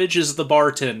Savage is the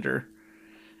bartender.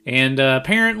 And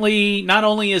apparently, not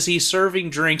only is he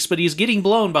serving drinks, but he's getting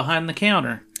blown behind the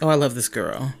counter. Oh, I love this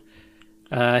girl.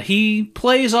 He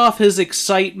plays off his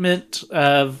excitement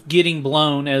of getting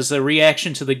blown as a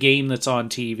reaction to the game that's on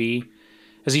TV.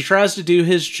 As he tries to do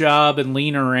his job and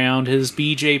lean around, his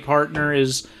BJ partner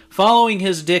is following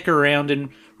his dick around and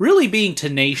really being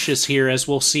tenacious here, as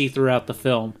we'll see throughout the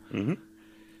film. Mm-hmm.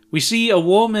 We see a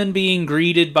woman being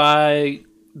greeted by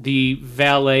the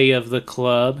valet of the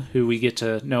club, who we get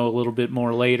to know a little bit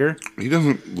more later. He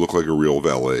doesn't look like a real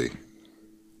valet.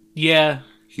 Yeah.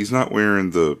 He's not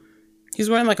wearing the... He's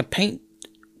wearing like a paint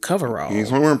coverall.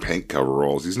 He's not wearing paint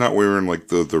coveralls. He's not wearing like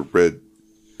the red...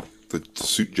 the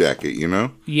suit jacket, you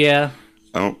know? Yeah.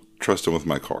 I don't trust him with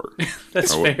my car.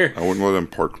 That's fair. I wouldn't let him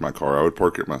park my car. I would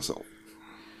park it myself.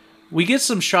 We get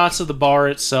some shots of the bar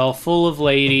itself, full of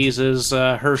ladies, as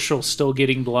Herschel's still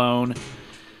getting blown.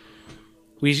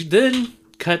 We then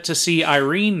cut to see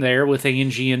Irene there with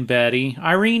Angie and Betty.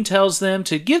 Irene tells them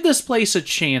to give this place a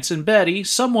chance, and Betty,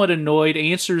 somewhat annoyed,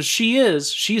 answers she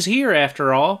is. She's here,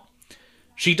 after all.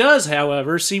 She does,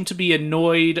 however, seem to be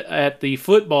annoyed at the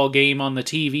football game on the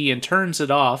TV and turns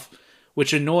it off,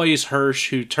 which annoys Hirsch,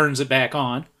 who turns it back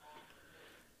on.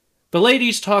 The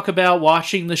ladies talk about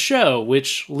watching the show,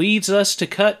 which leads us to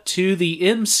cut to the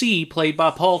MC, played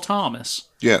by Paul Thomas.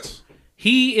 Yes.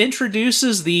 He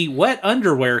introduces the wet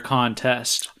underwear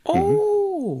contest.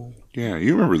 Oh. Yeah,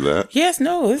 you remember that. Yes,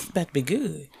 no, this is about to be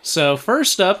good. So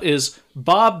first up is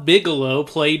Bob Bigelow,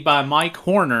 played by Mike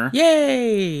Horner.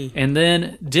 Yay! And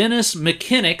then Dennis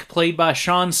McKinnick, played by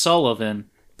Sean Sullivan.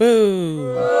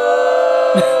 Boo.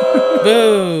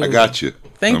 Boo. I got you.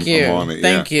 Thank you. I'm on it,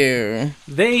 Thank you.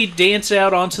 They dance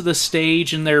out onto the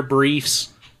stage in their briefs.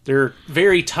 They're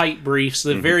very tight briefs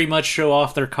that very much show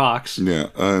off their cocks. Yeah,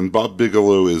 and Bob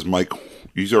Bigelow is Mike...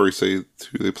 You already say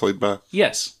who they played by?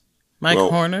 Yes. Mike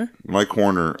Horner? Mike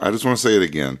Horner. I just want to say it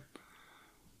again.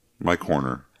 Mike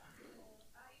Horner.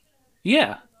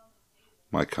 Yeah.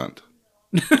 Mike Hunt.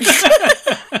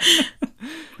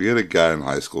 We had a guy in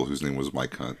high school whose name was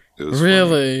Mike Hunt. It was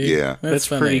really? Funny. Yeah. That's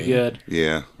pretty good.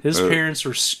 Yeah. His parents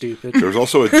were stupid. There was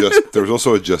also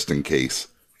a just in case.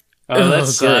 Oh, that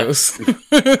sucks.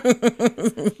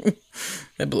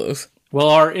 That blows. Well,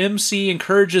 our MC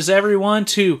encourages everyone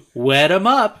to wet them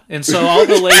up, and so all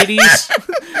the ladies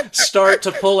start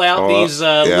to pull out these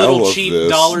little cheap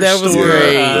dollar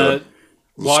store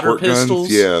water pistols.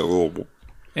 Guns. Yeah, little...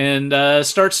 and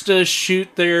starts to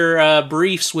shoot their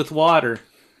briefs with water.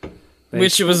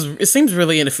 It seems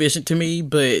really inefficient to me,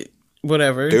 but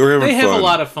whatever. They have a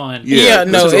lot of fun. Yeah,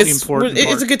 no,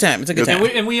 it's a good time. It's a good time.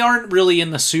 And we aren't really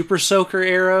in the Super Soaker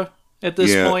era at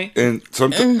this point. And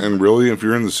and really, if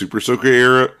you're in the Super Soaker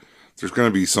era, there's going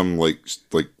to be some like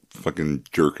fucking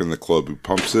jerk in the club who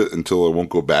pumps it until it won't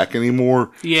go back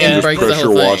anymore. Yeah, and just pressure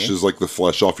washes like the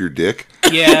flesh off your dick.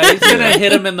 Yeah, it's going to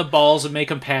hit him in the balls and make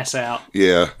him pass out.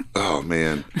 Yeah. Oh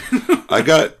man, I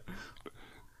got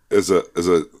as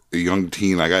a young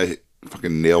teen, I got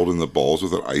fucking nailed in the balls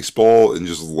with an ice ball and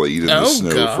just laid in the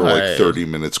snow for like 30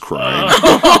 minutes crying. It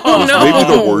was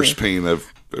maybe the worst pain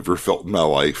I've ever felt in my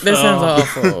life. That sounds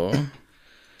awful.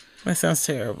 That sounds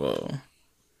terrible.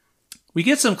 We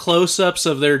get some close-ups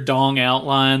of their dong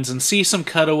outlines and see some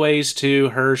cutaways to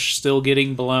Hirsch still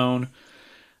getting blown.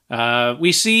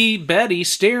 We see Betty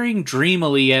staring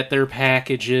dreamily at their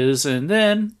packages, and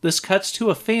then this cuts to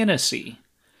a fantasy.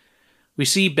 We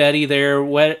see Betty there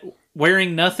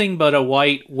wearing nothing but a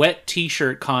white wet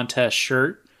t-shirt contest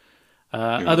shirt,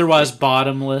 otherwise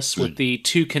bottomless, with the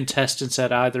two contestants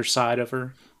at either side of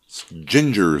her. It's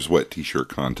Ginger's wet t-shirt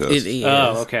contest. It is.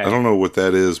 Oh, okay. I don't know what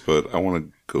that is, but I want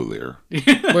to go there.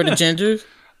 Where the Gingers?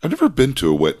 I've never been to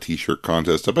a wet t-shirt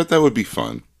contest. I bet that would be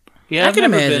fun. Yeah, I've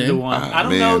never been to one. Oh, I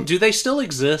don't know. Do they still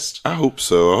exist? I hope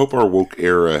so. I hope our woke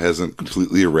era hasn't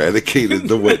completely eradicated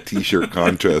the wet t-shirt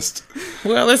contest.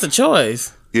 Well, it's a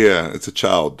choice. Yeah, it's a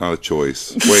child, not a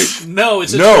choice. Wait. No,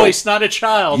 it's a choice, not a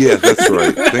child. Yeah, that's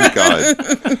right. Thank God.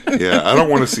 Yeah, I don't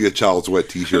want to see a child's wet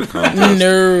t-shirt contest.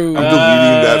 No. I'm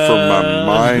deleting that from my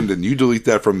mind, and you delete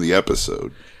that from the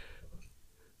episode.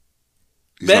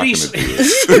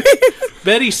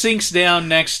 Betty sinks down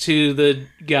next to the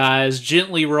guys,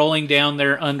 gently rolling down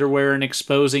their underwear and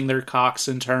exposing their cocks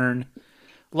in turn,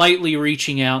 lightly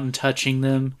reaching out and touching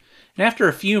them. And after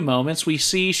a few moments, we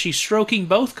see she's stroking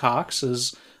both cocks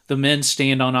as the men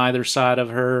stand on either side of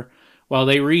her, while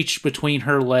they reach between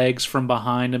her legs from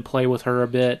behind and play with her a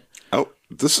bit. I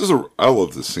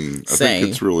love this scene. I think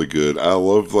it's really good. I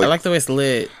like the way it's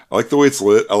lit. I like the way it's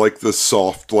lit. I like the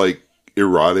soft,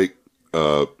 erotic,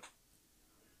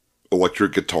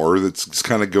 electric guitar that's just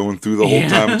kind of going through the whole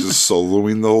time, just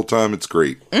soloing the whole time. It's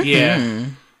great. Yeah.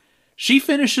 She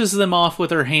finishes them off with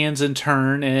her hands in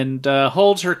turn and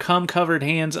holds her cum-covered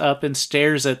hands up and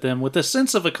stares at them with a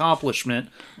sense of accomplishment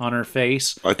on her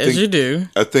face. As you do.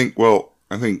 I think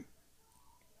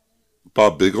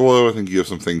Bob Bigelow, I think you have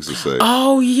some things to say.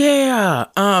 Oh, yeah.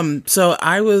 So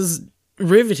I was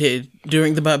riveted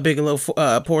during the Bob Bigelow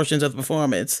portions of the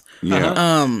performance.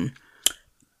 Yeah.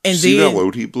 And see then, that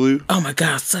load he blew? Oh my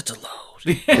God, such a load.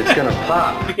 It's gonna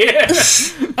pop. Yeah.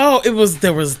 Oh,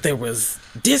 there was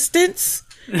distance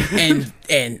and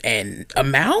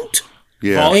amount.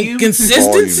 Yeah. Volume? And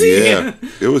consistency. Volume, yeah.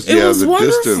 It was It was the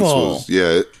wonderful. distance was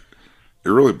it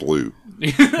really blew.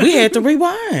 We had to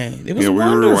rewind. It was we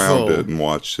wonderful. rewound it and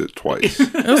watched it twice.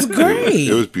 It was great.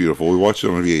 It was beautiful. We watched it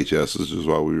on VHS. This is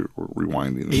why we were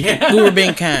rewinding it. Yeah. We were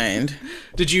being kind.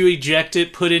 Did you eject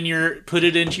it, put it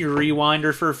into your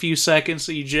rewinder for a few seconds,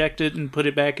 eject it, and put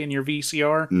it back in your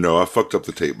VCR? No, I fucked up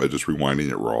the tape by just rewinding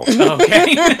it raw.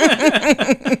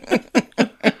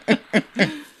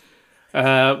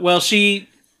 Okay. Well, she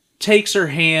takes her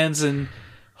hands and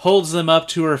holds them up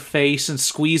to her face and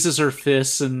squeezes her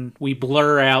fists, and we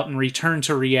blur out and return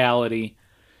to reality,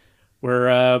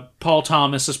 where Paul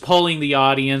Thomas is polling the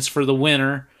audience for the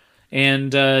winner,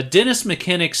 and Dennis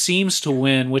McKinnick seems to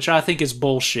win, which I think is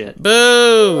bullshit.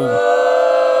 Boo!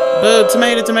 Boo!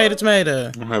 Tomato, tomato, tomato.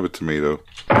 I don't have a tomato.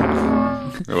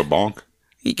 Got a bonk?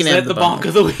 He can Is have that the bonk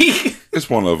of the week?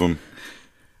 It's one of them.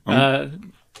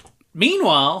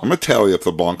 Meanwhile... I'm going to tally up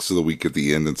the bonks of the week at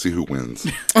the end and see who wins.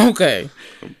 Okay.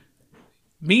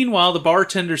 Meanwhile, the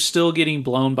bartender's still getting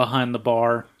blown behind the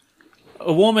bar.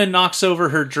 A woman knocks over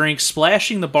her drink,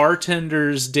 splashing the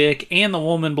bartender's dick and the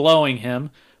woman blowing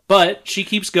him, but she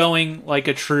keeps going like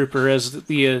a trooper as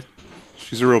the...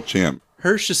 She's a real champ.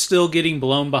 Hirsch is still getting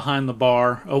blown behind the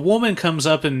bar. A woman comes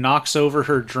up and knocks over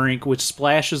her drink, which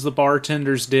splashes the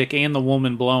bartender's dick and the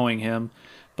woman blowing him.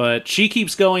 But she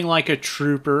keeps going like a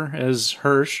trooper as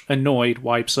Hirsch, annoyed,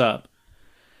 wipes up.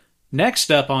 Next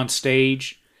up on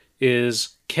stage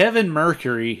is Kevin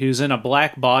Mercury, who's in a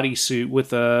black bodysuit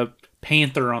with a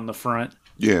panther on the front.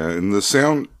 Yeah, and the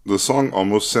song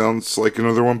almost sounds like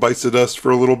Another One Bites the Dust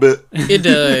for a little bit. It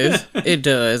does. It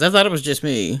does. I thought it was just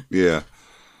me. Yeah.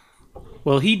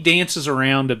 Well, he dances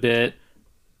around a bit,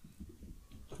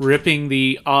 ripping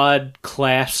the odd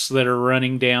clasps that are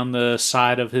running down the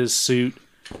side of his suit.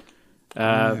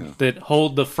 That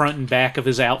hold the front and back of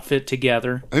his outfit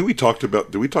together. I think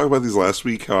did we talk about these last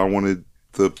week? How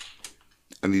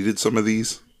I needed some of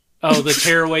these? Oh, the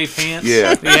tearaway pants?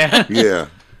 Yeah. Yeah. Yeah.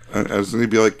 I was going to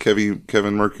be like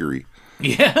Kevin Mercury.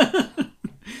 Yeah.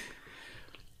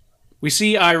 We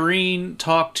see Irene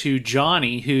talk to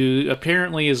Johnny, who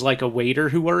apparently is like a waiter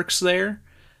who works there.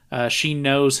 She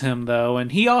knows him, though,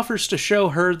 and he offers to show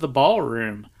her the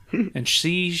ballroom. And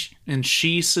she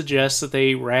suggests that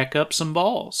they rack up some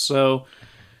balls. So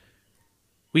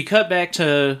we cut back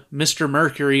to Mr.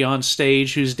 Mercury on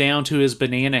stage, who's down to his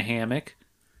banana hammock.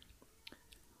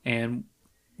 And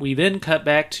we then cut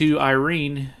back to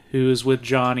Irene, who is with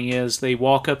Johnny, as they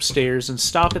walk upstairs and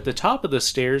stop at the top of the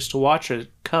stairs to watch a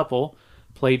couple,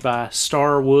 played by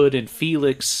Starwood and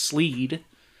Felix Sleed,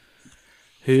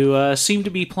 who seem to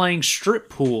be playing strip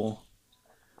pool.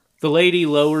 The lady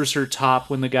lowers her top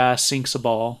when the guy sinks a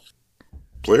ball.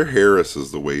 Blair Harris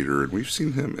is the waiter, and we've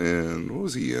seen him in... What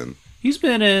was he in? He's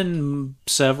been in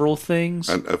several things.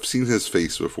 I've seen his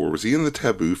face before. Was he in the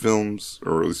Taboo films?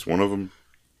 Or at least one of them?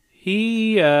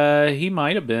 He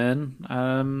might have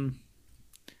been.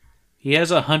 He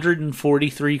has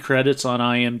 143 credits on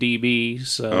IMDb,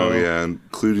 so... Oh, yeah,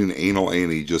 including Anal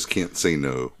Annie Just Can't Say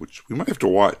No, which we might have to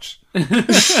watch.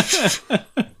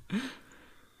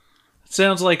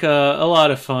 Sounds like a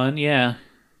lot of fun, yeah.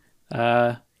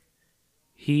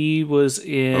 He was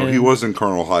in... Oh, he was in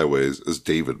Carnal Highways as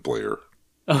David Blair.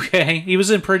 Okay, he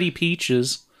was in Pretty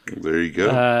Peaches. There you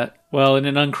go. Well, in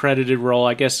an uncredited role,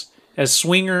 I guess, as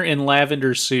Swinger in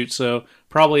Lavender Suit, so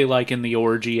probably like in the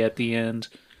orgy at the end.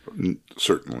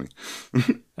 Certainly.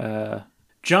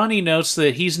 Johnny notes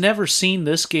that he's never seen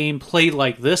this game played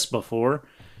like this before,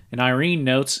 and Irene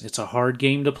notes it's a hard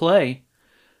game to play.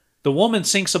 The woman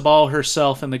sinks a ball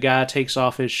herself and the guy takes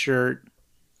off his shirt.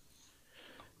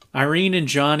 Irene and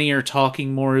Johnny are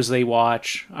talking more as they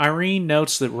watch. Irene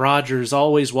notes that Roger's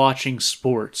always watching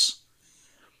sports.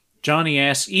 Johnny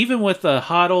asks, even with a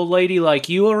hot old lady like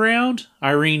you around?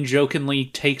 Irene jokingly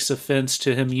takes offense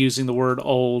to him using the word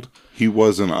old. He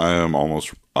was in I Am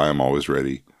Always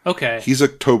Ready. Okay. He's a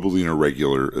Tobalina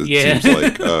regular, it seems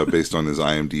like, based on his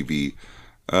IMDb.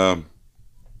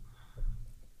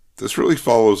 This really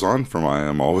follows on from I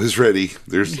Am Always Ready.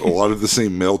 There's a lot of the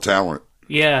same male talent.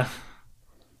 Yeah.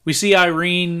 We see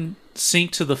Irene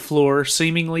sink to the floor,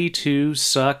 seemingly to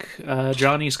suck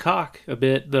Johnny's cock a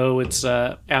bit, though it's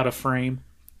out of frame.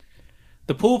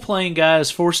 The pool-playing guy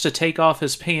is forced to take off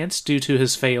his pants due to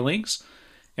his failings,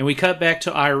 and we cut back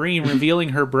to Irene revealing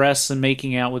her breasts and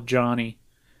making out with Johnny.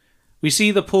 We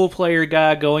see the pool player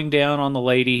guy going down on the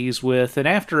lady he's with, and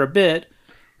after a bit,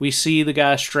 we see the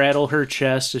guy straddle her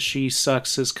chest as she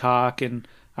sucks his cock, and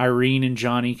Irene and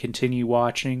Johnny continue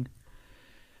watching.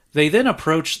 They then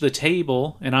approach the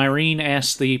table, and Irene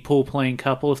asks the pool-playing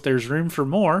couple if there's room for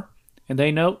more, and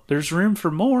they note there's room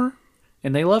for more,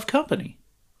 and they love company.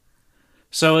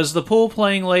 So as the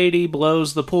pool-playing lady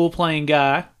blows the pool-playing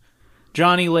guy,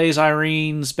 Johnny lays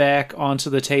Irene's back onto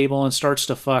the table and starts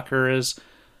to fuck her as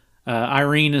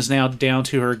Irene is now down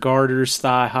to her garters,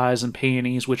 thigh highs, and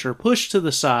panties, which are pushed to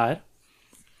the side.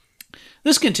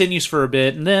 This continues for a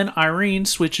bit, and then Irene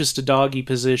switches to doggy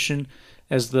position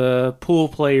as the pool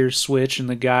players switch and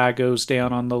the guy goes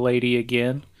down on the lady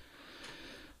again.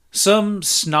 Some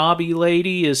snobby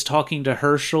lady is talking to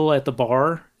Herschel at the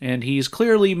bar, and he's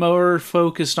clearly more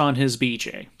focused on his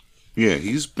BJ. Yeah,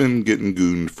 he's been getting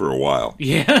gooned for a while.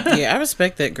 Yeah. Yeah, I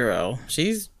respect that girl.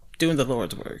 She's doing the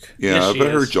Lord's work. Yeah, Yes, I she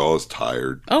bet her is. jaw is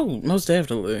tired. Oh, most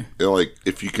definitely. Yeah, like,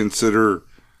 if you consider,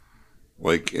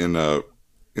 like, in the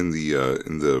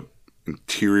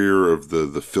interior of the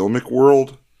filmic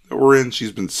world that we're in,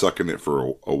 she's been sucking it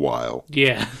for a while.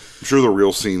 Yeah. I'm sure the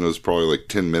real scene was probably like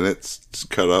 10 minutes to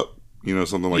cut up,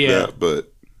 something like that.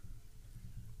 But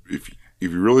if you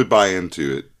really buy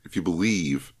into it, if you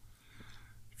believe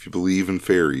in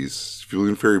fairies, if you believe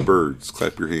in fairy birds,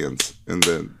 clap your hands, and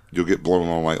then you'll get blown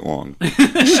all night long.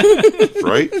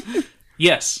 Right?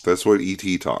 Yes. That's what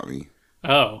E.T. taught me.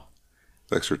 Oh.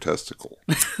 Extra testicle.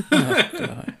 Oh,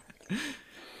 God.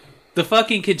 The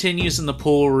fucking continues in the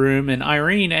pool room, and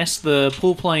Irene asks the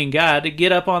pool-playing guy to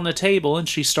get up on the table, and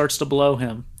she starts to blow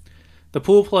him. The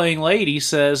pool-playing lady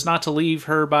says not to leave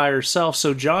her by herself,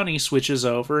 so Johnny switches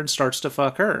over and starts to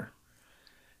fuck her.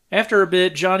 After a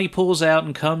bit, Johnny pulls out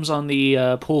and comes on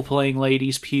the pool-playing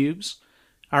lady's pubes.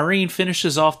 Irene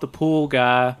finishes off the pool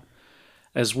guy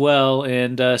as well,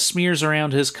 and smears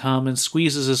around his cum and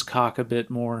squeezes his cock a bit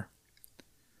more.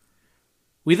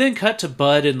 We then cut to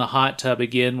Bud in the hot tub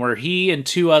again, where he and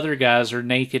two other guys are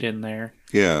naked in there.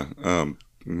 Yeah, and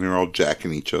they're all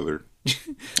jacking each other.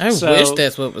 I wish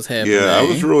that's what was happening. Yeah,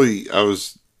 I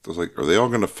was like, are they all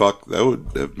going to fuck? That would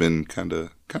have been kind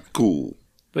of cool.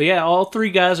 But yeah, all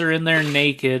three guys are in there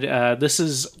naked. This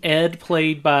is Ed,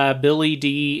 played by Billy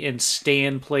D, and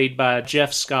Stan, played by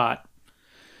Jeff Scott.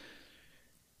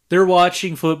 They're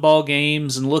watching football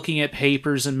games and looking at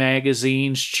papers and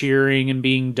magazines, cheering and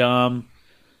being dumb.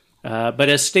 But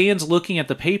as Stan's looking at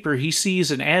the paper, he sees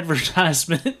an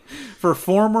advertisement for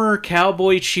former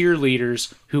cowboy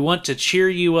cheerleaders who want to cheer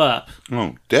you up.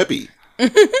 Oh, Debbie.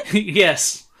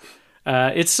 Yes.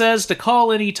 It says to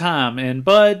call any time, and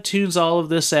Bud tunes all of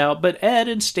this out, but Ed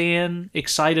and Stan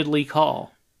excitedly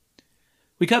call.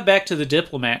 We cut back to the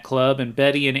Diplomat Club, and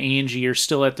Betty and Angie are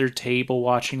still at their table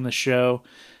watching the show.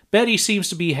 Betty seems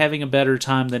to be having a better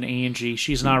time than Angie.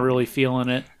 She's not really feeling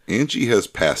it. Angie has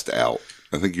passed out.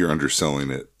 I think you're underselling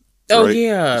it. Oh, right?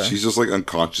 yeah. She's just like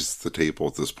unconscious at the table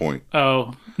at this point.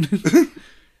 Oh.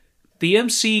 The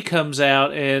MC comes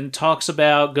out and talks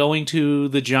about going to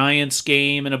the Giants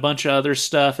game and a bunch of other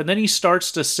stuff. And then he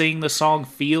starts to sing the song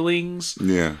Feelings.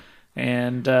 Yeah.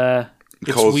 And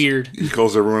it's weird. He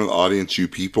calls everyone in the audience, you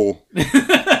people.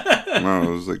 I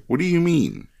was like, what do you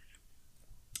mean?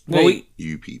 Wait,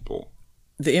 you people.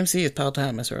 The MC is Paul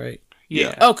Thomas, right?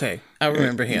 Yeah. Okay, I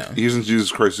remember him. He's in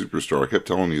Jesus Christ Superstar. I kept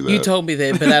telling you that. You told me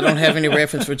that, but I don't have any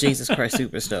reference for Jesus Christ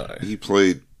Superstar. He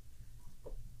played...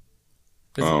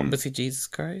 Was he Jesus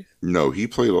Christ? No, he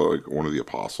played like one of the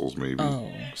apostles, maybe.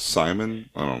 Oh. Simon?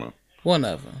 I don't know. One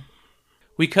of them.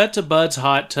 We cut to Bud's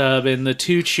hot tub, and the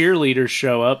two cheerleaders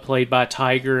show up, played by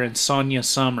Tiger and Sonia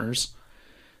Summers.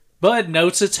 Bud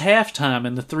notes it's halftime,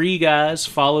 and the three guys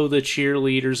follow the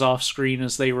cheerleaders off screen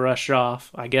as they rush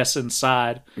off, I guess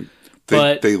inside.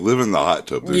 They live in the hot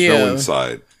tub. There's no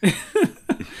inside.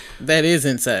 That is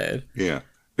inside. Yeah.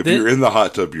 If you're in the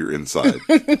hot tub, you're inside.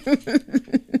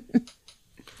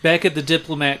 Back at the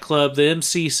Diplomat Club, the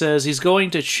MC says he's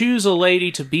going to choose a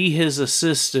lady to be his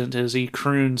assistant as he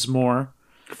croons more.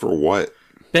 For what?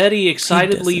 Betty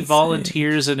excitedly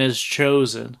volunteers and is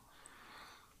chosen.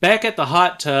 Back at the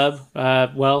hot tub,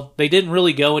 they didn't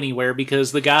really go anywhere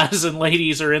because the guys and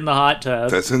ladies are in the hot tub.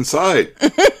 That's inside.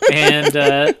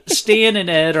 And Stan and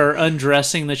Ed are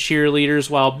undressing the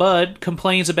cheerleaders while Bud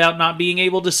complains about not being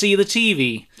able to see the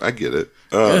TV. I get it.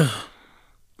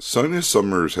 Sonia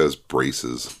Summers has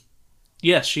braces.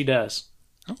 Yes, she does.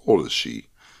 How old is she?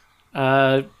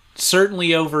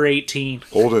 Certainly over 18.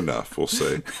 Old enough, we'll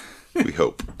say. We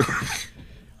hope.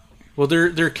 Well,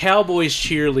 they're Cowboys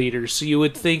cheerleaders, so you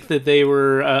would think that they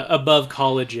were above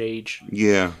college age.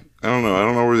 Yeah. I don't know. I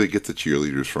don't know where they get the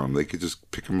cheerleaders from. They could just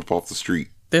pick them up off the street.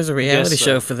 There's a reality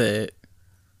show for that.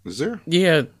 Is there?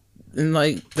 Yeah. In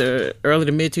like the early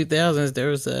to mid 2000s, there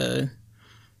was a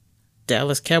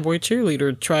Dallas Cowboy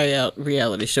cheerleader tryout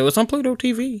reality show. It's on Pluto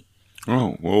TV.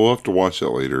 Oh, well, we'll have to watch that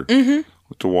later. Mm-hmm. We'll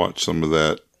have to watch some of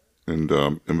that and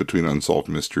in between Unsolved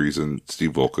Mysteries and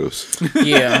Steve Volkos.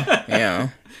 Yeah.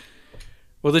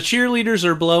 Well, the cheerleaders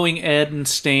are blowing Ed and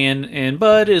Stan, and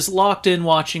Bud is locked in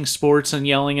watching sports and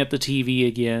yelling at the TV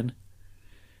again.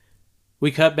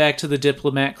 We cut back to the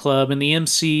Diplomat Club, and the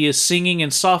MC is singing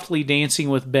and softly dancing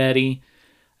with Betty.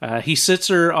 He sits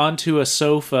her onto a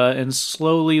sofa and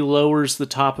slowly lowers the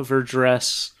top of her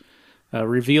dress,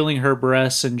 revealing her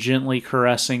breasts and gently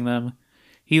caressing them.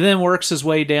 He then works his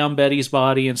way down Betty's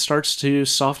body and starts to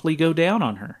softly go down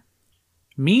on her.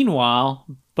 Meanwhile,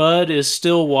 Bud is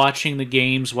still watching the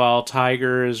games while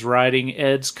Tiger is riding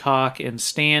Ed's cock and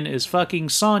Stan is fucking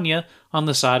Sonya on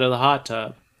the side of the hot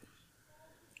tub.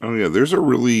 Oh, yeah. There's a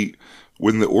really...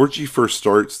 When the orgy first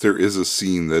starts, there is a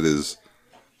scene that is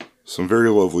some very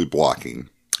lovely blocking.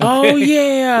 Oh,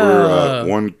 yeah. Where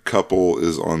one couple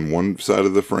is on one side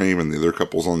of the frame and the other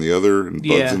couple's on the other, and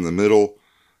Bud's in the middle.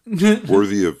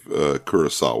 Worthy of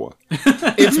Kurosawa.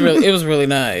 It was really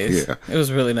nice. Yeah. It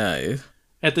was really nice.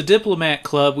 At the Diplomat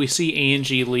Club, we see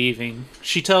Angie leaving.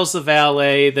 She tells the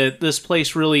valet that this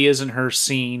place really isn't her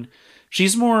scene.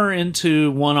 She's more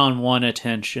into one-on-one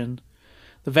attention.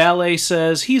 The valet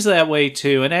says he's that way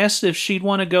too and asks if she'd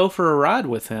want to go for a ride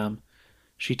with him.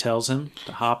 She tells him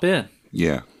to hop in.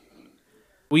 Yeah.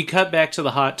 We cut back to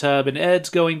the hot tub, and Ed's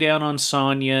going down on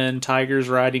Sonya, and Tiger's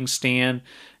riding Stan,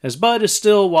 as Bud is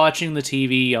still watching the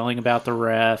TV, yelling about the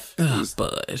ref.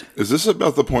 Bud. Is this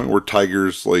about the point where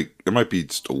Tiger's, like, it might be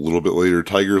just a little bit later,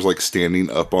 Tiger's, like, standing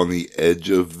up on the edge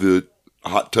of the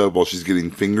hot tub while she's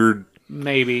getting fingered?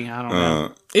 Maybe. I don't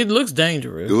know. It looks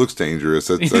dangerous. It looks dangerous.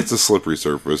 That's a slippery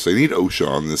surface. They need OSHA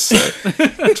on this set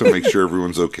to make sure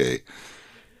everyone's okay.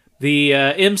 The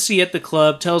MC at the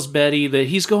club tells Betty that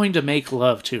he's going to make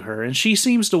love to her, and she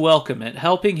seems to welcome it,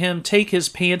 helping him take his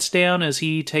pants down as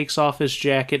he takes off his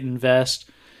jacket and vest,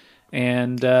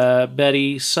 and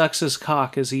Betty sucks his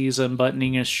cock as he's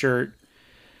unbuttoning his shirt.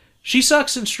 She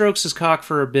sucks and strokes his cock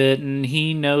for a bit, and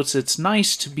he notes it's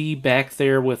nice to be back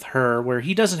there with her, where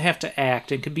he doesn't have to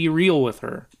act and can be real with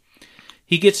her.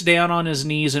 He gets down on his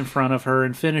knees in front of her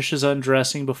and finishes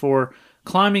undressing before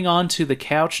climbing onto the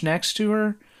couch next to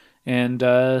her, and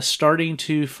starting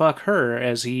to fuck her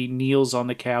as he kneels on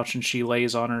the couch and she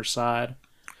lays on her side.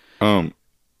 What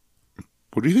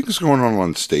do you think is going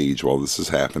on stage while this is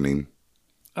happening?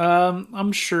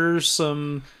 I'm sure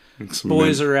some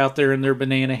boys are out there in their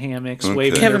banana hammocks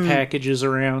waving their packages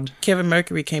around. Kevin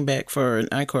Mercury came back for an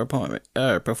encore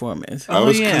performance. I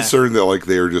was concerned that like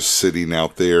they were just sitting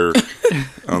out there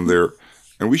on their,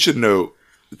 and we should know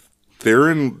they're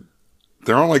on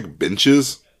like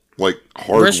benches. Like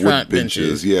hardwood restaurant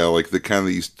benches. Yeah, like the kind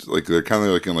of used, like they're kind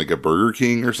of like in like a Burger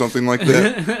King or something like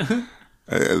that.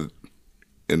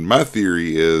 And my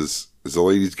theory is the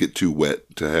ladies get too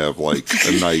wet to have like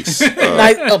a nice,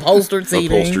 nice upholstered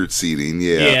seating. Upholstered seating,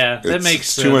 yeah. That makes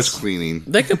sense. Too much cleaning.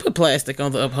 They could put plastic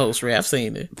on the upholstery. I've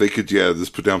seen it. They could,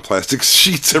 just put down plastic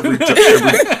sheets every time.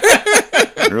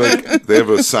 Like, they have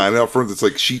a sign out front that's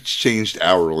like sheets changed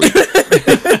hourly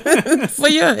for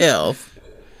your health.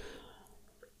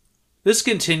 This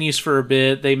continues for a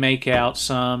bit. They make out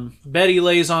some. Betty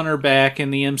lays on her back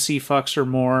and the MC fucks her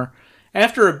more.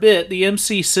 After a bit, the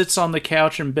MC sits on the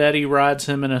couch and Betty rides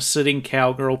him in a sitting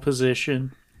cowgirl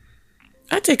position.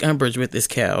 I take umbrage with this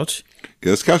couch.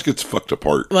 Yeah, this couch gets fucked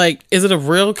apart. Like, is it a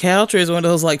real couch or is it one of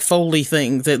those like Foley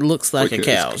things that looks like a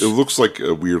couch? It looks like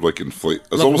a weird like inflate.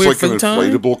 It's almost like an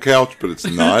inflatable couch, but it's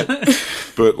not.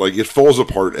 But like it falls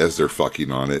apart as they're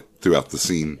fucking on it throughout the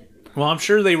scene. Well, I'm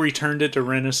sure they returned it to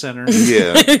Rent-A-Center.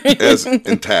 Yeah, as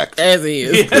intact. As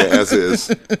is. Yeah, as is.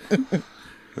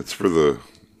 It's for the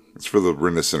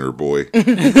Rent-A-Center boy.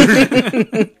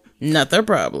 Not their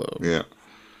problem. Yeah.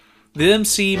 The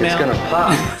MC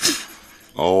mounts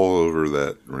all over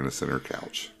that Rent-A-Center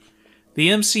couch. The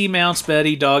MC mounts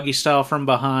Betty doggy style from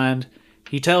behind.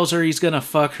 He tells her he's going to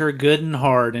fuck her good and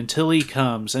hard until he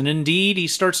comes. And indeed, he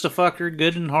starts to fuck her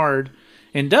good and hard.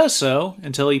 And does so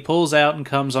until he pulls out and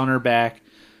comes on her back,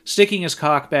 sticking his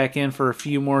cock back in for a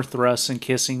few more thrusts and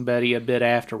kissing Betty a bit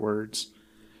afterwards.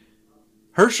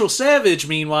 Herschel Savage,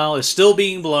 meanwhile, is still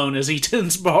being blown as he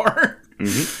tends bar.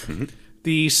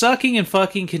 The sucking and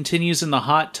fucking continues in the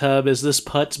hot tub as this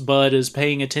putt's Bud is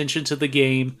paying attention to the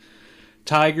game.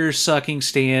 Tiger's sucking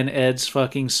Stan, Ed's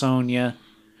fucking Sonia.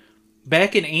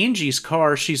 Back in Angie's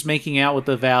car, she's making out with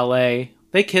the valet.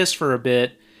 They kiss for a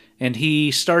bit, and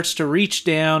he starts to reach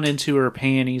down into her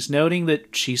panties, noting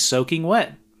that she's soaking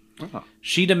wet. Oh.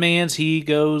 She demands he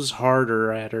goes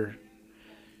harder at her.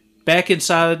 Back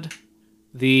inside,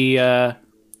 the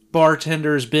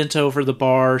bartender's bent over the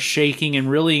bar, shaking and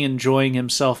really enjoying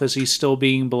himself as he's still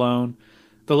being blown.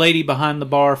 The lady behind the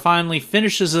bar finally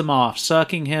finishes him off,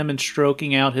 sucking him and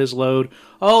stroking out his load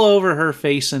all over her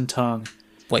face and tongue.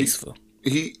 Wasteful.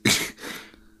 He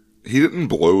didn't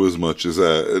blow as much as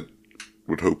I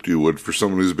would hope you would for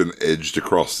someone who's been edged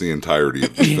across the entirety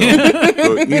of the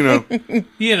film. But,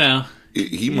 you know.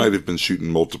 He might have been shooting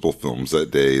multiple films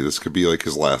that day. This could be like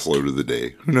his last load of the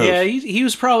day. Who knows? Yeah, he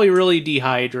was probably really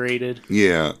dehydrated.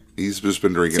 Yeah, he's just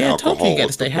been drinking alcohol. I told you got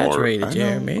to stay hydrated,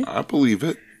 Jeremy. I believe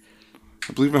it.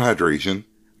 I believe in hydration.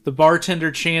 The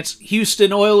bartender chants,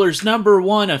 "Houston Oilers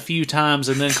 #1" a few times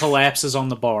and then collapses on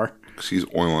the bar. She's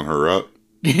oiling her up.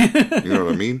 You know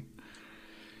what I mean?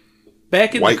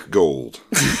 Back in White gold.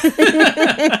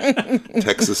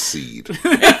 Texas seed.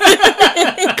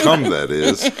 Cum, that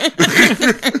is.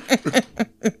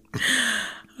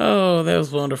 Oh, that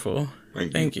was wonderful.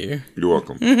 Thank you. You're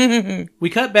welcome. We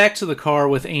cut back to the car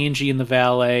with Angie and the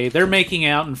valet. They're making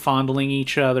out and fondling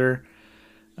each other.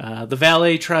 The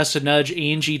valet tries to nudge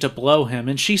Angie to blow him,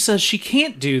 and she says she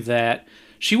can't do that.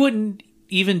 She wouldn't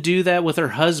even do that with her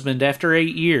husband after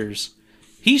 8 years.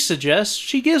 He suggests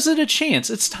she gives it a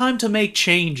chance. It's time to make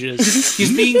changes.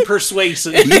 He's being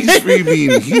persuasive.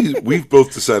 We've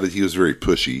both decided he was very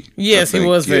pushy. Yes, he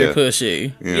was very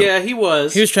pushy. Yeah, he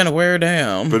was. He was trying to wear her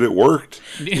down. But it worked.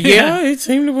 Yeah, it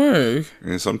seemed to work.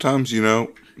 And sometimes,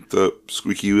 the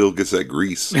squeaky wheel gets that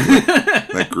grease.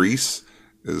 That grease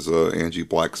is Angie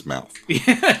Black's mouth.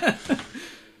 Yeah.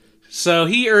 So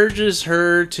he urges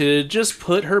her to just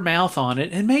put her mouth on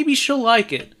it, and maybe she'll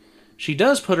like it. She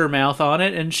does put her mouth on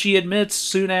it, and she admits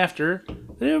soon after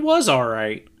that it was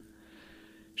alright.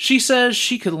 She says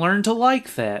she could learn to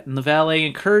like that, and the valet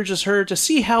encourages her to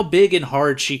see how big and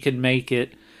hard she can make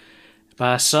it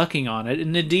by sucking on it.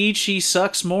 And indeed, she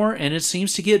sucks more, and it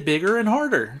seems to get bigger and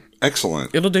harder.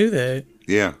 Excellent. It'll do that.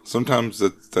 Yeah, sometimes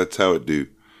that's how it do.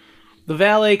 The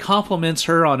valet compliments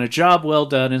her on a job well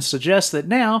done and suggests that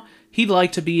now he'd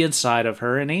like to be inside of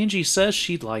her, and Angie says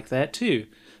she'd like that too.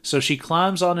 So she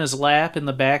climbs on his lap in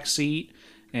the back seat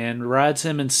and rides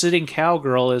him in sitting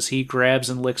cowgirl as he grabs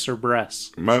and licks her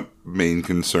breasts. My main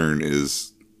concern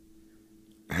is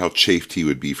how chafed he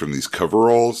would be from these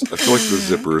coveralls. I feel like the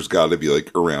zipper's got to be like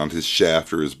around his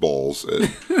shaft or his balls at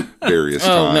various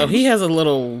times. Oh no, he has a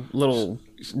little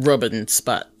rubbing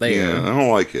spot there. Yeah, I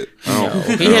don't like it.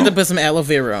 He had to put some aloe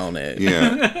vera on it.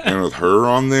 Yeah, and with her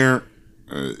on there,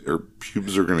 her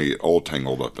pubes are going to get all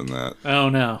tangled up in that. Oh,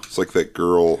 no. It's like that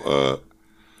girl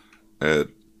at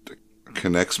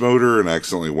Connects Motor and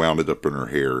accidentally wound it up in her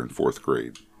hair in 4th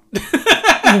grade.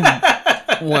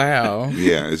 Wow.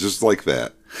 Yeah, it's just like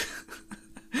that.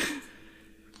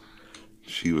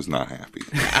 She was not happy.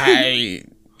 I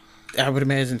would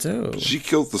imagine so. She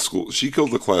killed the school. She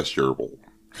killed the class gerbil.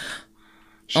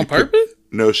 On purpose?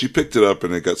 No, she picked it up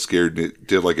and it got scared and it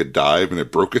did like a dive and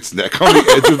it broke its neck on the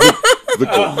edge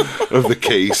of the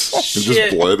case and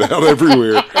just bled out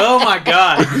everywhere. Oh my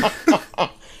god.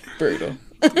 Brutal.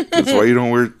 That's why you don't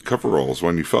wear coveralls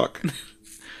when you fuck.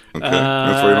 Okay,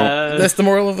 that's why you don't. That's the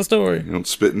moral of the story. You don't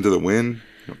spit into the wind.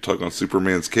 You don't tug on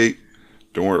Superman's cape.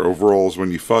 Don't wear overalls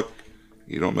when you fuck.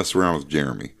 You don't mess around with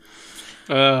Jeremy.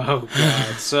 Oh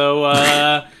god. So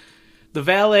the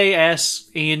valet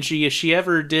asks Angie if she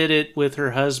ever did it with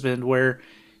her husband where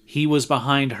he was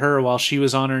behind her while she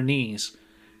was on her knees.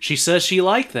 She says she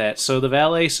liked that, so the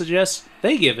valet suggests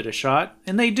they give it a shot,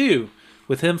 and they do,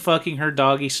 with him fucking her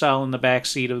doggy style in the back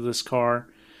seat of this car.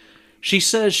 She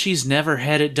says she's never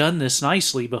had it done this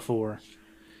nicely before.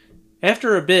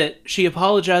 After a bit, she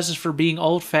apologizes for being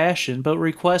old-fashioned, but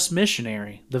requests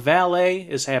missionary. The valet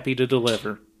is happy to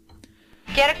deliver.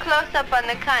 Get a close-up on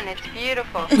the cunt. It's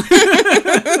beautiful.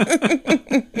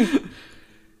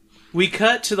 We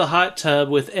cut to the hot tub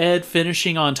with Ed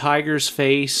finishing on Tiger's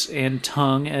face and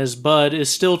tongue as Bud is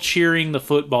still cheering the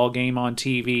football game on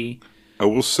TV. I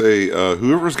will say,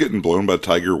 whoever's getting blown by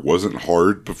Tiger wasn't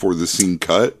hard before the scene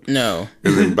cut. No.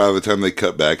 And then by the time they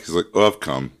cut back, he's like, oh, I've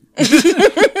come.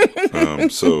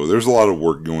 So there's a lot of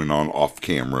work going on off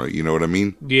camera. You know what I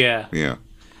mean? Yeah. Yeah.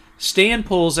 Stan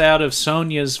pulls out of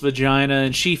Sonia's vagina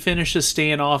and she finishes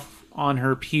Stan off on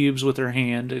her pubes with her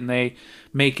hand and they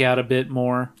make out a bit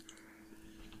more.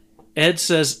 Ed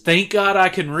says, "Thank God I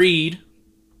can read."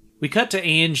 We cut to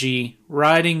Angie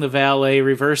riding the valet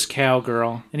reverse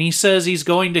cowgirl, and he says he's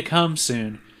going to come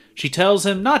soon. She tells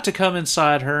him not to come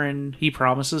inside her, and he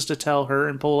promises to tell her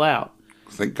and pull out.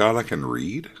 Thank God I can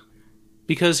read?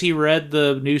 Because he read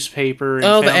the newspaper and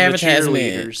found the advertisement.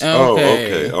 cheerleaders.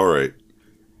 Okay, all right.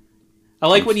 I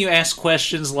like when you ask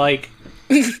questions like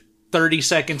 30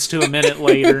 seconds to a minute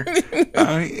later.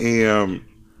 I am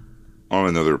on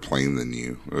another plane than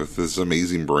you. With this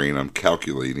amazing brain, I'm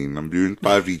calculating. I'm doing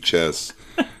 5D chess.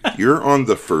 You're on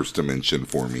the first dimension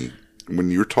for me.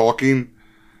 When you're talking,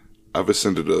 I've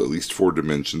ascended to at least 4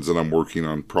 dimensions, and I'm working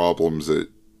on problems that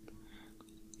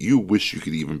you wish you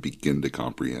could even begin to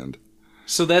comprehend.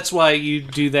 So that's why you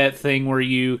do that thing where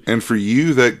you... And for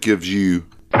you, that gives you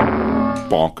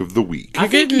Bonk of the Week. I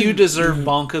think you deserve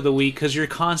Bonk of the Week because you're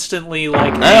constantly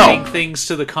like adding things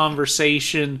to the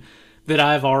conversation that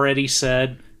I've already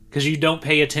said because you don't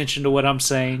pay attention to what I'm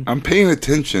saying. I'm paying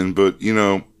attention, but, you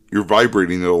know, you're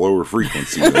vibrating at a lower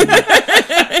frequency than me.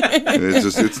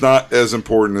 It's not as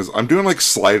important as... I'm doing like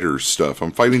sliders stuff.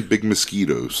 I'm fighting big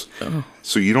mosquitoes. Oh.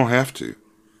 So you don't have to.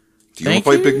 Do you want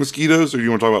to fight big mosquitoes or do you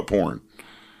want to talk about porn?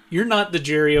 You're not the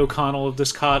Jerry O'Connell of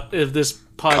this podcast. Of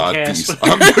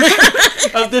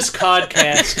this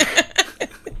podcast.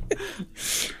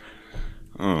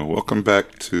 Oh, welcome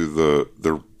back to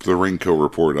the raincoat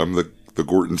report. I'm the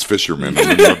Gorton's fisherman.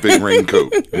 I'm in my big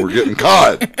raincoat. We're getting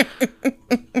caught.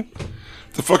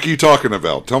 The fuck are you talking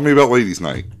about? Tell me about ladies'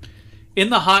 night. In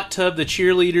the hot tub, the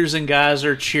cheerleaders and guys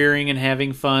are cheering and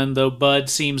having fun, though Bud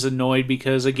seems annoyed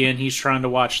because, again, he's trying to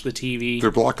watch the TV.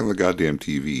 They're blocking the goddamn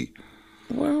TV.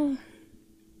 Well...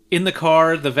 In the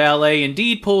car, the valet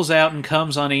indeed pulls out and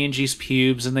comes on Angie's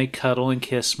pubes, and they cuddle and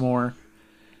kiss more.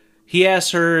 He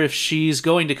asks her if she's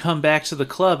going to come back to the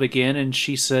club again, and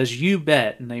she says, "You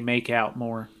bet," and they make out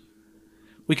more.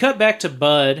 We cut back to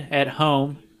Bud at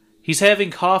home. He's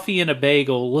having coffee and a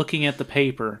bagel, looking at the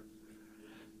paper.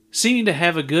 Seeming to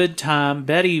have a good time,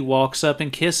 Betty walks up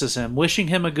and kisses him, wishing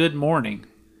him a good morning.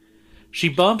 She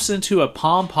bumps into a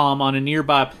pom-pom on a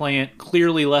nearby plant,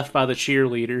 clearly left by the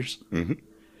cheerleaders. Mm-hmm.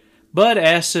 Bud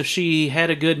asks if she had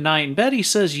a good night, and Betty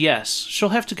says yes. She'll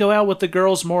have to go out with the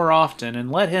girls more often and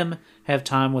let him have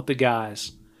time with the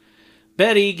guys.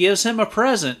 Betty gives him a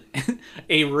present,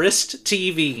 a wrist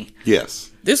TV.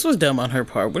 Yes. This was dumb on her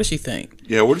part. What does she think?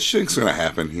 Yeah, what does she think's going to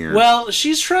happen here? Well,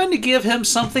 she's trying to give him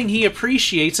something he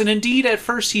appreciates, and indeed, at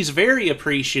first, he's very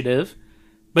appreciative.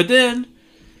 But then,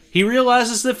 he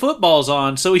realizes that football's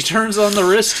on, so he turns on the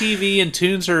wrist TV and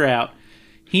tunes her out.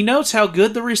 He notes how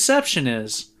good the reception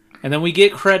is. And then we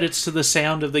get credits to the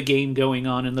sound of the game going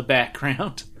on in the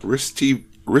background. Wrist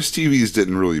TVs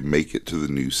didn't really make it to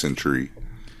the new century.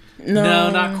 No,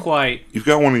 not quite. You've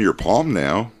got one in your palm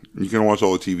now. You can watch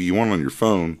all the TV you want on your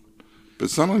phone, but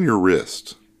it's not on your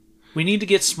wrist. We need to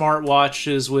get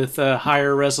smartwatches with a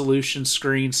higher resolution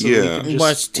screen so we can just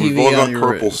watch TV on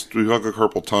your wrist. We've all got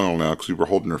carpal tunnel now because we were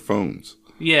holding our phones.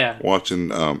 Yeah. Watching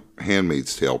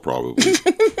Handmaid's Tale, probably.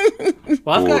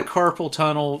 Well, I've got carpal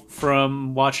tunnel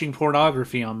from watching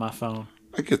pornography on my phone.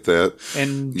 I get that.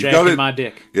 And jacking my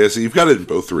dick. Yeah, so you've got it in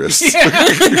both wrists.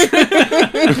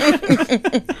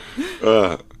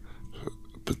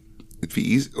 But it'd be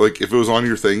easy. Like, if it was on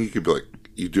your thing, you could be like,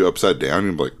 you do upside down, and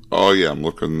you'd be like, oh yeah, I'm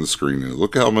looking at the screen, and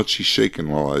look how much she's shaking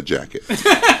while I jack it.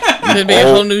 It'd be a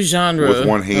whole new genre. With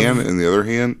one hand, and the other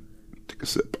hand, take a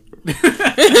sip.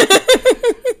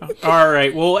 All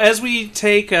right. Well, as we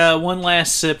take one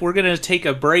last sip, we're going to take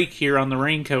a break here on the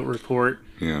Raincoat Report.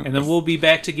 Yeah. And then we'll be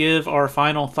back to give our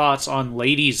final thoughts on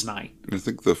Ladies' Night. I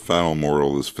think the final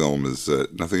moral of this film is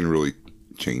that nothing really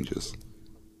changes.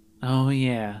 Oh,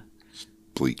 yeah. It's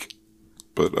bleak.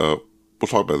 But we'll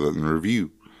talk about that in the review.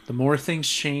 The more things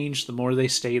change, the more they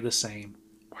stay the same.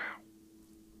 Wow.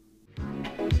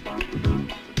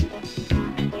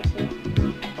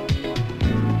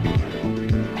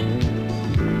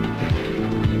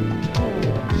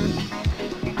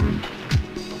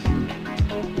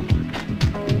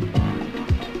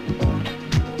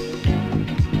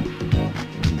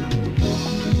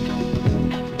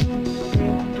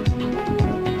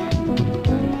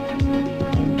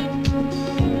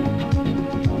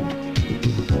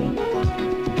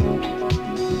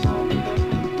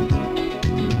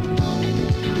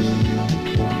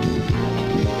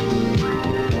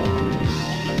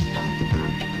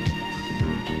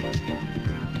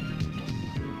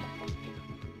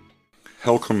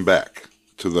 Welcome back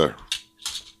to the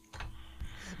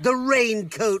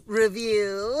Raincoat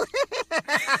Review.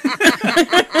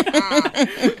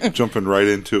 Jumping right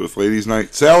into it with Ladies'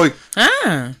 Night. Sallie,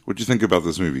 what'd you think about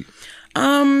this movie?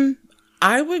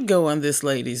 I would go on this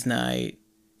ladies' night.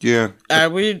 Yeah. I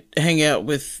would hang out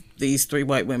with these 3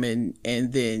 white women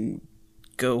and then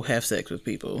go have sex with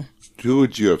people. Who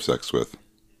would you have sex with?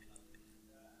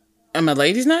 On my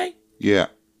ladies' night? Yeah.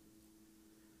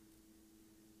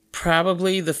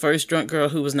 Probably the first drunk girl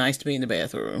who was nice to me in the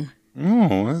bathroom.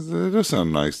 Oh, that does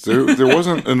sound nice. There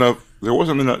wasn't enough. There was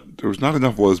not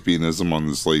enough lesbianism on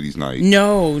this ladies' night.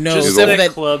 No. Just that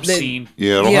club scene.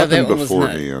 Yeah, it'll happen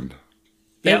beforehand.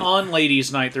 Yeah, on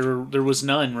ladies' night there was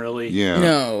none really.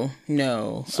 Yeah.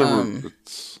 No. So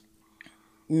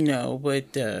no,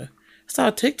 but I saw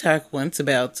a TikTok once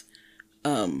about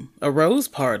a rose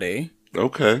party.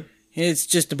 Okay. It's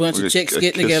just a bunch of chicks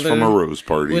getting together from a rose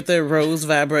party with their rose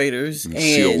vibrators and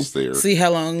seals there. See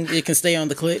how long it can stay on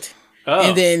the clit. Oh.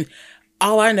 And then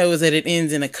all I know is that it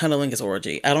ends in a cunnilingus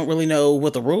orgy. I don't really know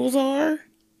what the rules are,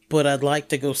 but I'd like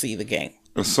to go see the game.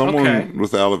 As someone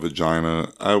without a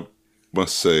vagina, I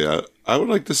must say I would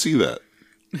like to see that.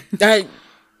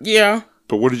 Yeah.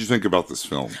 But what did you think about this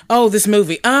film? Oh, this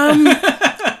movie.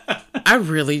 I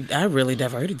really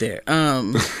diverted there.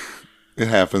 It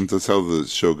happens. That's how the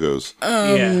show goes.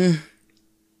 I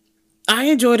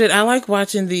enjoyed it. I like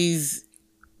watching these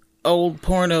old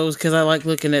pornos because I like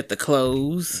looking at the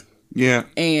clothes. Yeah.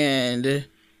 And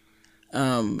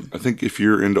I think if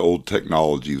you're into old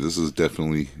technology, this is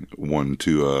definitely one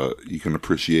to you can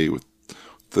appreciate with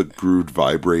the grooved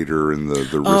vibrator and the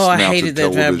wrist mounted television. I hated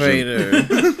that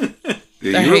vibrator.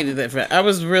 Yeah, I hated that. I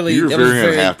was really... You were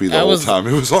very unhappy the whole time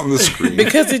it was on the screen.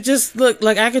 Because it just looked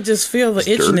like I could just feel the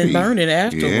itching and burning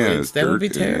afterwards. Yeah, that would be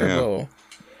terrible. Yeah.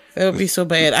 That would be so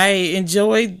bad. I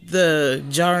enjoyed the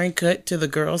jarring cut to the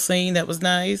girl scene. That was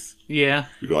nice. Yeah.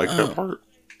 You like that part?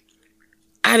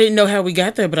 I didn't know how we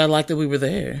got there, but I liked that we were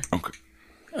there. Okay.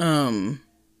 A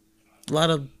lot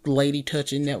of lady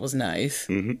touching. That was nice.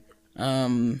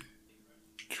 Mm-hmm. Do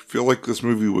you feel like this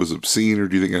movie was obscene, or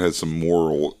do you think it had some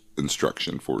moral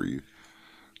instruction for you?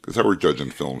 Because how we're judging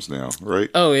films now, right?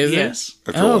 Oh, is yes.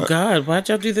 it? Oh, God. Why'd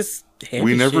y'all do this heavy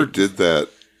We never shit? did that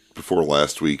before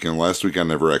last week, and last week I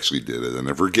never actually did it. I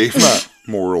never gave my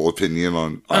moral opinion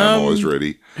on I'm Always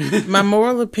Ready. My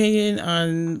moral opinion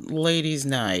on ladies'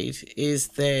 night is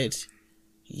that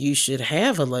you should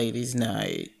have a ladies'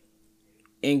 night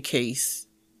in case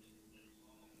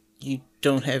you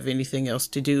don't have anything else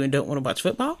to do and don't want to watch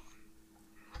football.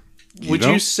 Would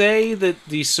you say that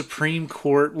the Supreme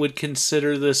Court would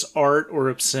consider this art or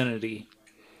obscenity?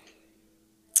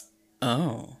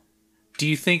 Oh. Do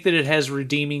you think that it has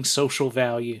redeeming social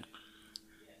value?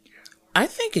 I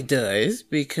think it does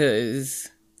because...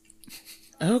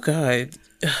 Oh, God.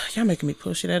 Ugh, y'all making me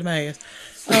pull shit out of my ass.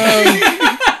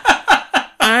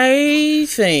 I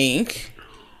think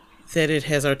that it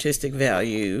has artistic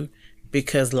value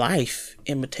because life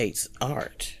imitates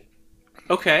art.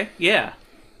 Okay, yeah.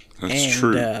 That's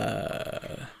true.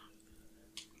 That's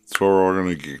why we're all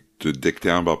going to get to dick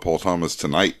down by Paul Thomas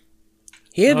tonight.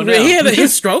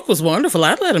 His stroke was wonderful.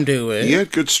 I'd let him do it. He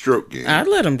had good stroke game. I'd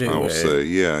let him do it. I will say,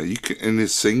 yeah. You can, in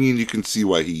his singing, you can see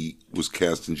why he was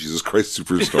cast in Jesus Christ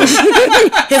Superstar.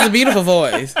 He has a beautiful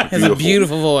voice.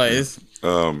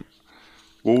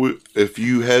 Well, if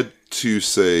you had to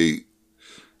say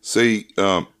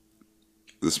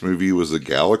this movie was a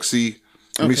galaxy,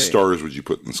 how many stars would you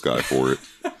put in the sky for it?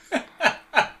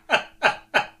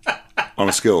 On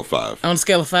a scale of 5. On a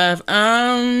scale of 5,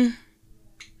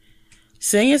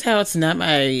 seeing as how it's not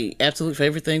my absolute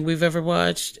favorite thing we've ever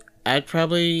watched, I'd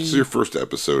probably... This is your first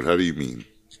episode. How do you mean?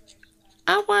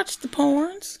 I watched the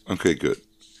porns. Okay, good.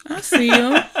 I see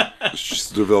them.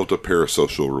 She's developed a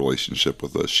parasocial relationship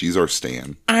with us. She's our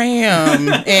stan. I am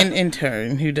an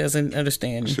intern who doesn't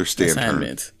understand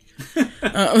assignments. Wait,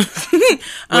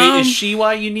 is she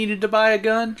why you needed to buy a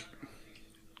gun?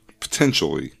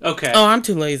 Potentially. Okay. Oh, I'm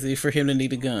too lazy for him to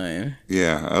need a gun.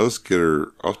 Yeah, I'll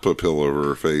put a pillow over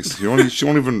her face. She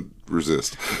won't even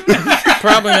resist.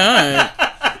 Probably not.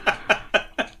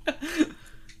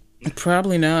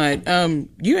 Probably not.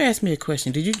 You asked me a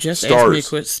question. Did you just ask me a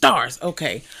question? Stars.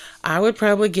 Okay. I would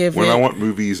probably give When I want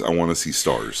movies, I want to see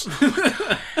stars.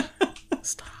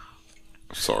 Stop.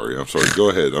 I'm sorry. Go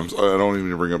ahead. I don't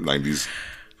even bring up 90s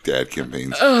dad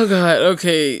campaigns. Oh, God.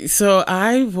 Okay. So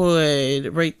I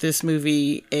would rate this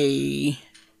movie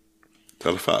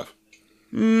out of 5.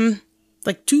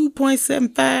 Like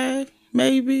 2.75,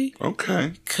 maybe.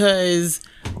 Okay. Because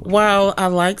while I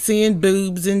like seeing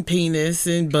boobs and penis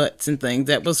and butts and things,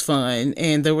 that was fun.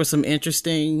 And there were some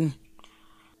interesting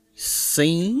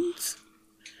scenes.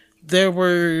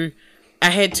 I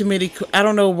had too many, I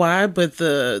don't know why, but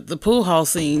the pool hall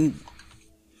scene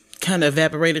kind of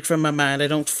evaporated from my mind. I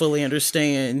don't fully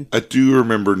understand. I do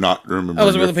remember not remembering I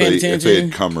wasn't really paying attention. if they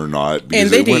had come or not.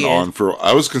 Because And they went did. on for...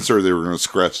 I was concerned they were going to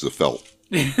scratch the felt.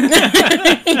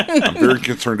 I'm very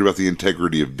concerned about the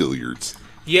integrity of billiards.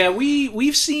 Yeah,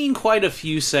 we've seen quite a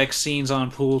few sex scenes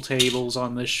on pool tables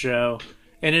on this show.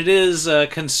 And it is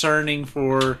concerning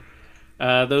for...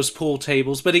 those pool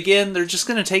tables, but again, they're just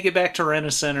going to take it back to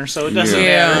Rent-A-Center, so it doesn't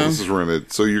matter. This is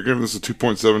rented. So you're giving this a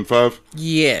 2.75?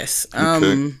 Yes.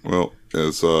 Okay. Well,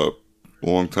 as a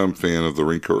longtime fan of the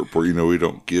Raincoat Report, you know we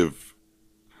don't give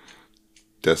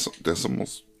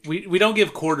decimals. We don't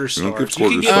give quarter stars. don't give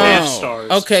quarter you can give stars. half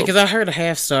stars. Okay, because I heard a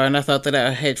half star, and I thought that I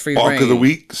had free Bonk reign. of the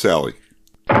week, Sallie.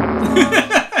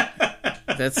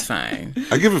 That's fine.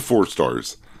 I give it 4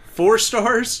 stars. 4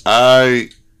 stars?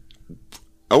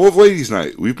 I love Ladies'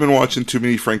 Night. We've been watching too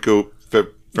many Franco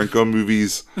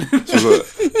movies. This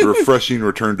was a refreshing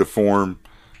return to form.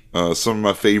 Some of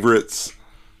my favorites,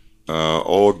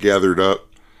 all gathered up.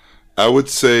 I would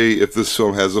say if this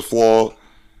film has a flaw,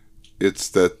 it's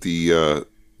that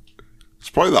it's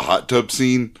probably the hot tub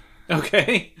scene.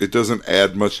 Okay. It doesn't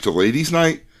add much to Ladies'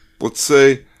 Night, let's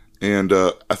say. And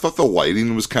I thought the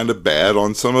lighting was kind of bad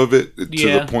on some of it, to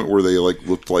the point where they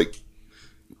looked like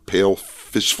pale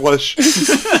fish flesh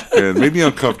and made me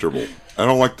uncomfortable. I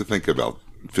don't like to think about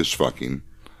fish fucking.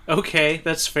 Okay,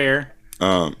 that's fair.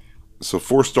 So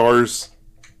 4 stars.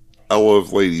 I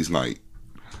love Ladies' Night.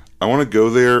 I want to go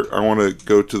there. I want to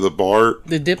go to the bar.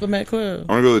 The Diplomat Club.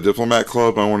 I want to go to the Diplomat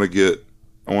Club. I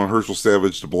want Herschel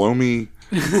Savage to blow me.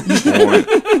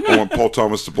 I want Paul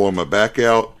Thomas to blow my back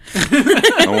out.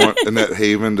 I want Annette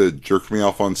Haven to jerk me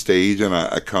off on stage, and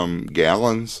I come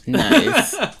gallons.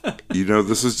 Nice.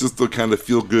 This is just the kind of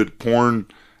feel-good porn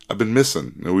I've been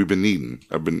missing. We've been needing.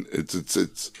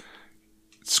 It's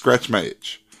scratched my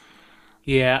itch.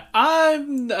 Yeah,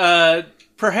 I'm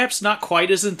perhaps not quite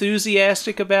as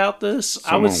enthusiastic about this.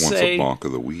 Someone I would wants say a bonk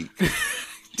of the week.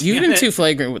 You've been too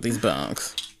flagrant with these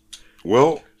bonks.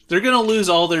 Well, they're going to lose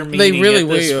all their meaning. They really at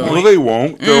this will. point. No, they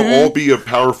won't. They'll all be a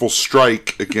powerful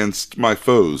strike against my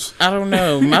foes. I don't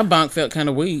know. My bonk felt kind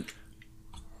of weak.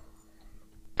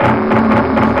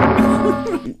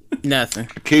 Nothing.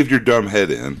 I caved your dumb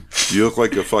head in. You look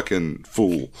like a fucking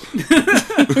fool.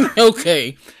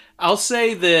 Okay. I'll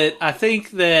say that I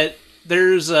think that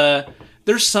there's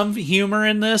some humor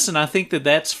in this, and I think that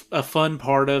that's a fun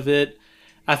part of it.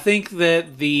 I think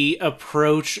that the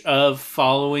approach of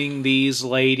following these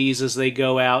ladies as they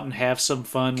go out and have some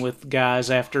fun with guys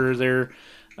after they're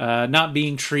not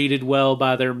being treated well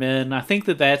by their men, I think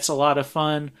that that's a lot of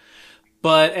fun.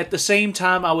 But at the same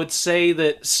time, I would say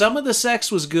that some of the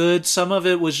sex was good. Some of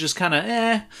it was just kind of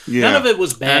Yeah. None of it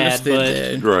was bad.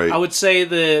 But right. I would say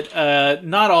that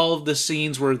not all of the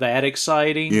scenes were that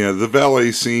exciting. Yeah, the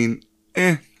valet scene,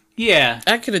 Yeah.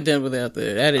 I could have done without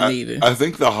that. I didn't either. I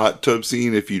think the hot tub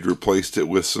scene, if you'd replaced it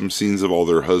with some scenes of all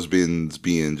their husbands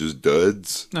being just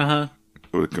duds, it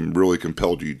would have really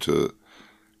compelled you to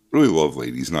really love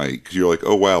Ladies' Night. Because you're like,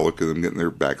 oh wow, look at them getting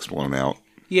their backs blown out.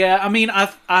 Yeah, I mean,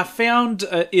 I found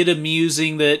it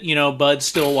amusing that, Bud's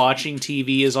still watching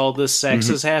TV as all this sex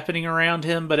is happening around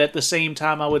him, but at the same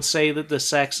time, I would say that the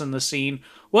sex in the scene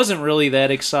wasn't really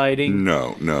that exciting.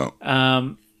 No.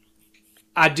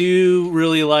 I do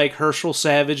really like Herschel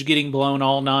Savage getting blown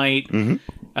all night.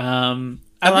 I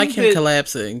like him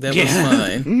collapsing. That was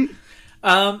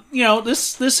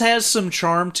fun. This has some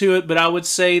charm to it, but I would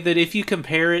say that if you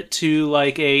compare it to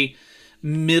like a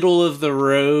middle of the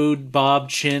road Bob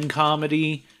Chin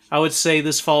comedy, I would say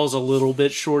this falls a little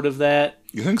bit short of that.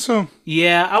 You think so?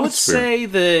 Yeah, I would say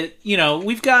that,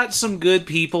 we've got some good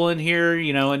people in here.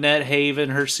 Annette Haven,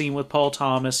 her scene with Paul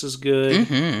Thomas is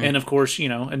good. And of course,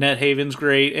 Annette Haven's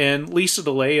great. And Lisa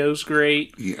DeLeo's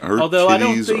great. Yeah, her Although titties I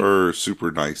don't think, are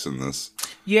super nice in this.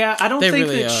 Yeah, I don't They think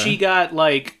really that are. she got,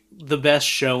 the best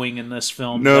showing in this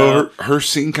film. No, her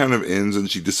scene kind of ends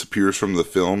and she disappears from the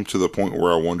film to the point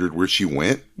where I wondered where she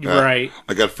went. Right.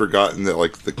 I got forgotten that,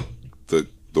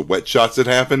 the wet shots had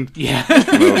happened. Yeah.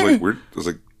 And I was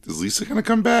like, is Lisa gonna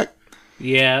come back?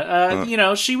 Yeah,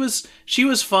 she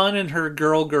was fun in her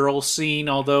girl scene,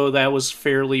 although that was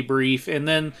fairly brief. And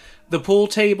then the pool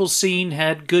table scene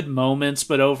had good moments,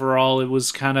 but overall it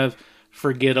was kind of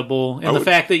forgettable. And the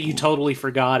fact that you totally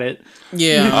forgot it.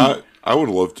 Yeah. I would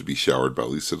love to be showered by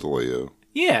Lisa DeLeo.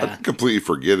 Yeah. I didn't completely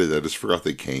forget it. I just forgot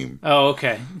they came. Oh,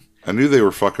 okay. I knew they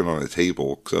were fucking on a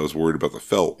table because I was worried about the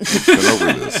felt. I've been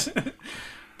over this.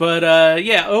 But,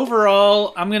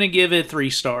 overall, I'm going to give it 3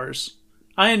 stars.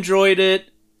 I enjoyed it.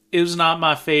 It was not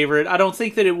my favorite. I don't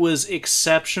think that it was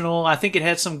exceptional. I think it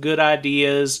had some good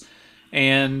ideas,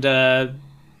 and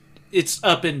it's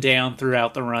up and down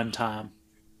throughout the runtime.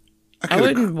 I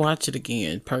wouldn't watch it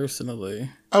again,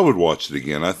 personally. I would watch it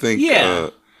again. I think.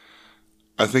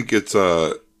 I think it's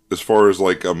as far as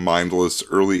like a mindless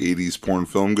early '80s porn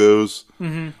film goes.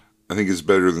 Mm-hmm. I think it's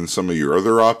better than some of your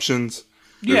other options.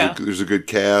 There's a good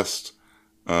cast.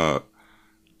 I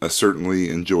certainly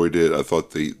enjoyed it. I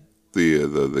thought the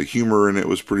humor in it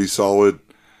was pretty solid.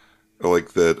 I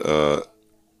like that.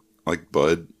 I like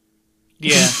Bud.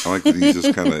 Yeah. I like that he's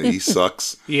just kind of, he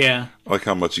sucks. Yeah. I like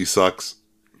how much he sucks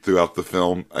throughout the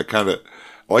film. I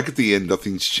like at the end,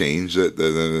 nothing's changed.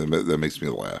 That makes me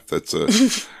laugh. That's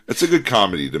a good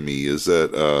comedy to me, is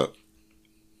that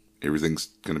everything's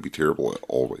going to be terrible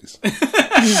always.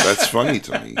 That's funny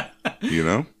to me, you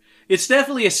know? It's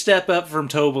definitely a step up from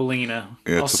Tobolino.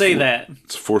 Yeah, I'll say that.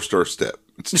 It's a 4-star step.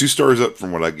 It's 2 stars up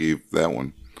from what I gave that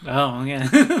one. Oh,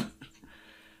 yeah.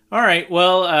 All right.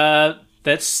 Well,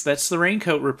 that's the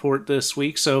Raincoat Report this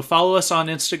week. So follow us on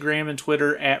Instagram and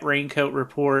Twitter at Raincoat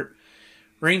Report.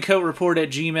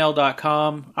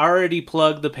 RaincoatReport@gmail.com. I already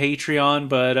plugged the Patreon,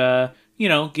 but,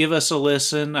 give us a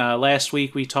listen. Last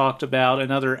week we talked about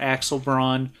another Axel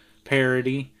Braun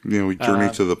parody. Yeah, we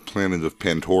journeyed to the planet of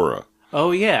Pandora.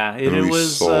 Oh, yeah. It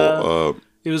was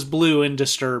blue and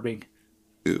disturbing.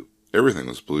 Everything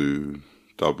was blue.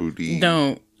 Dabu-dee.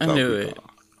 No, I knew it.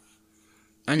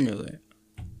 I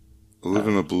live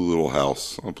in a blue little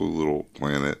house on a blue little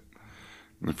planet.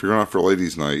 And if you're going out for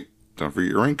ladies' night, don't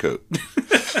forget your raincoat. Look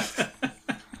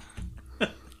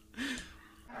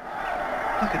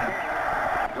at him.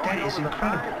 That is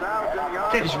incredible.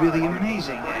 That is really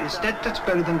amazing. That's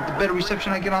better than the better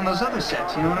reception I get on those other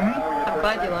sets, you know what I mean? I'm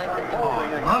glad you like it. Oh,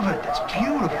 I love it. That's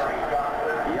beautiful.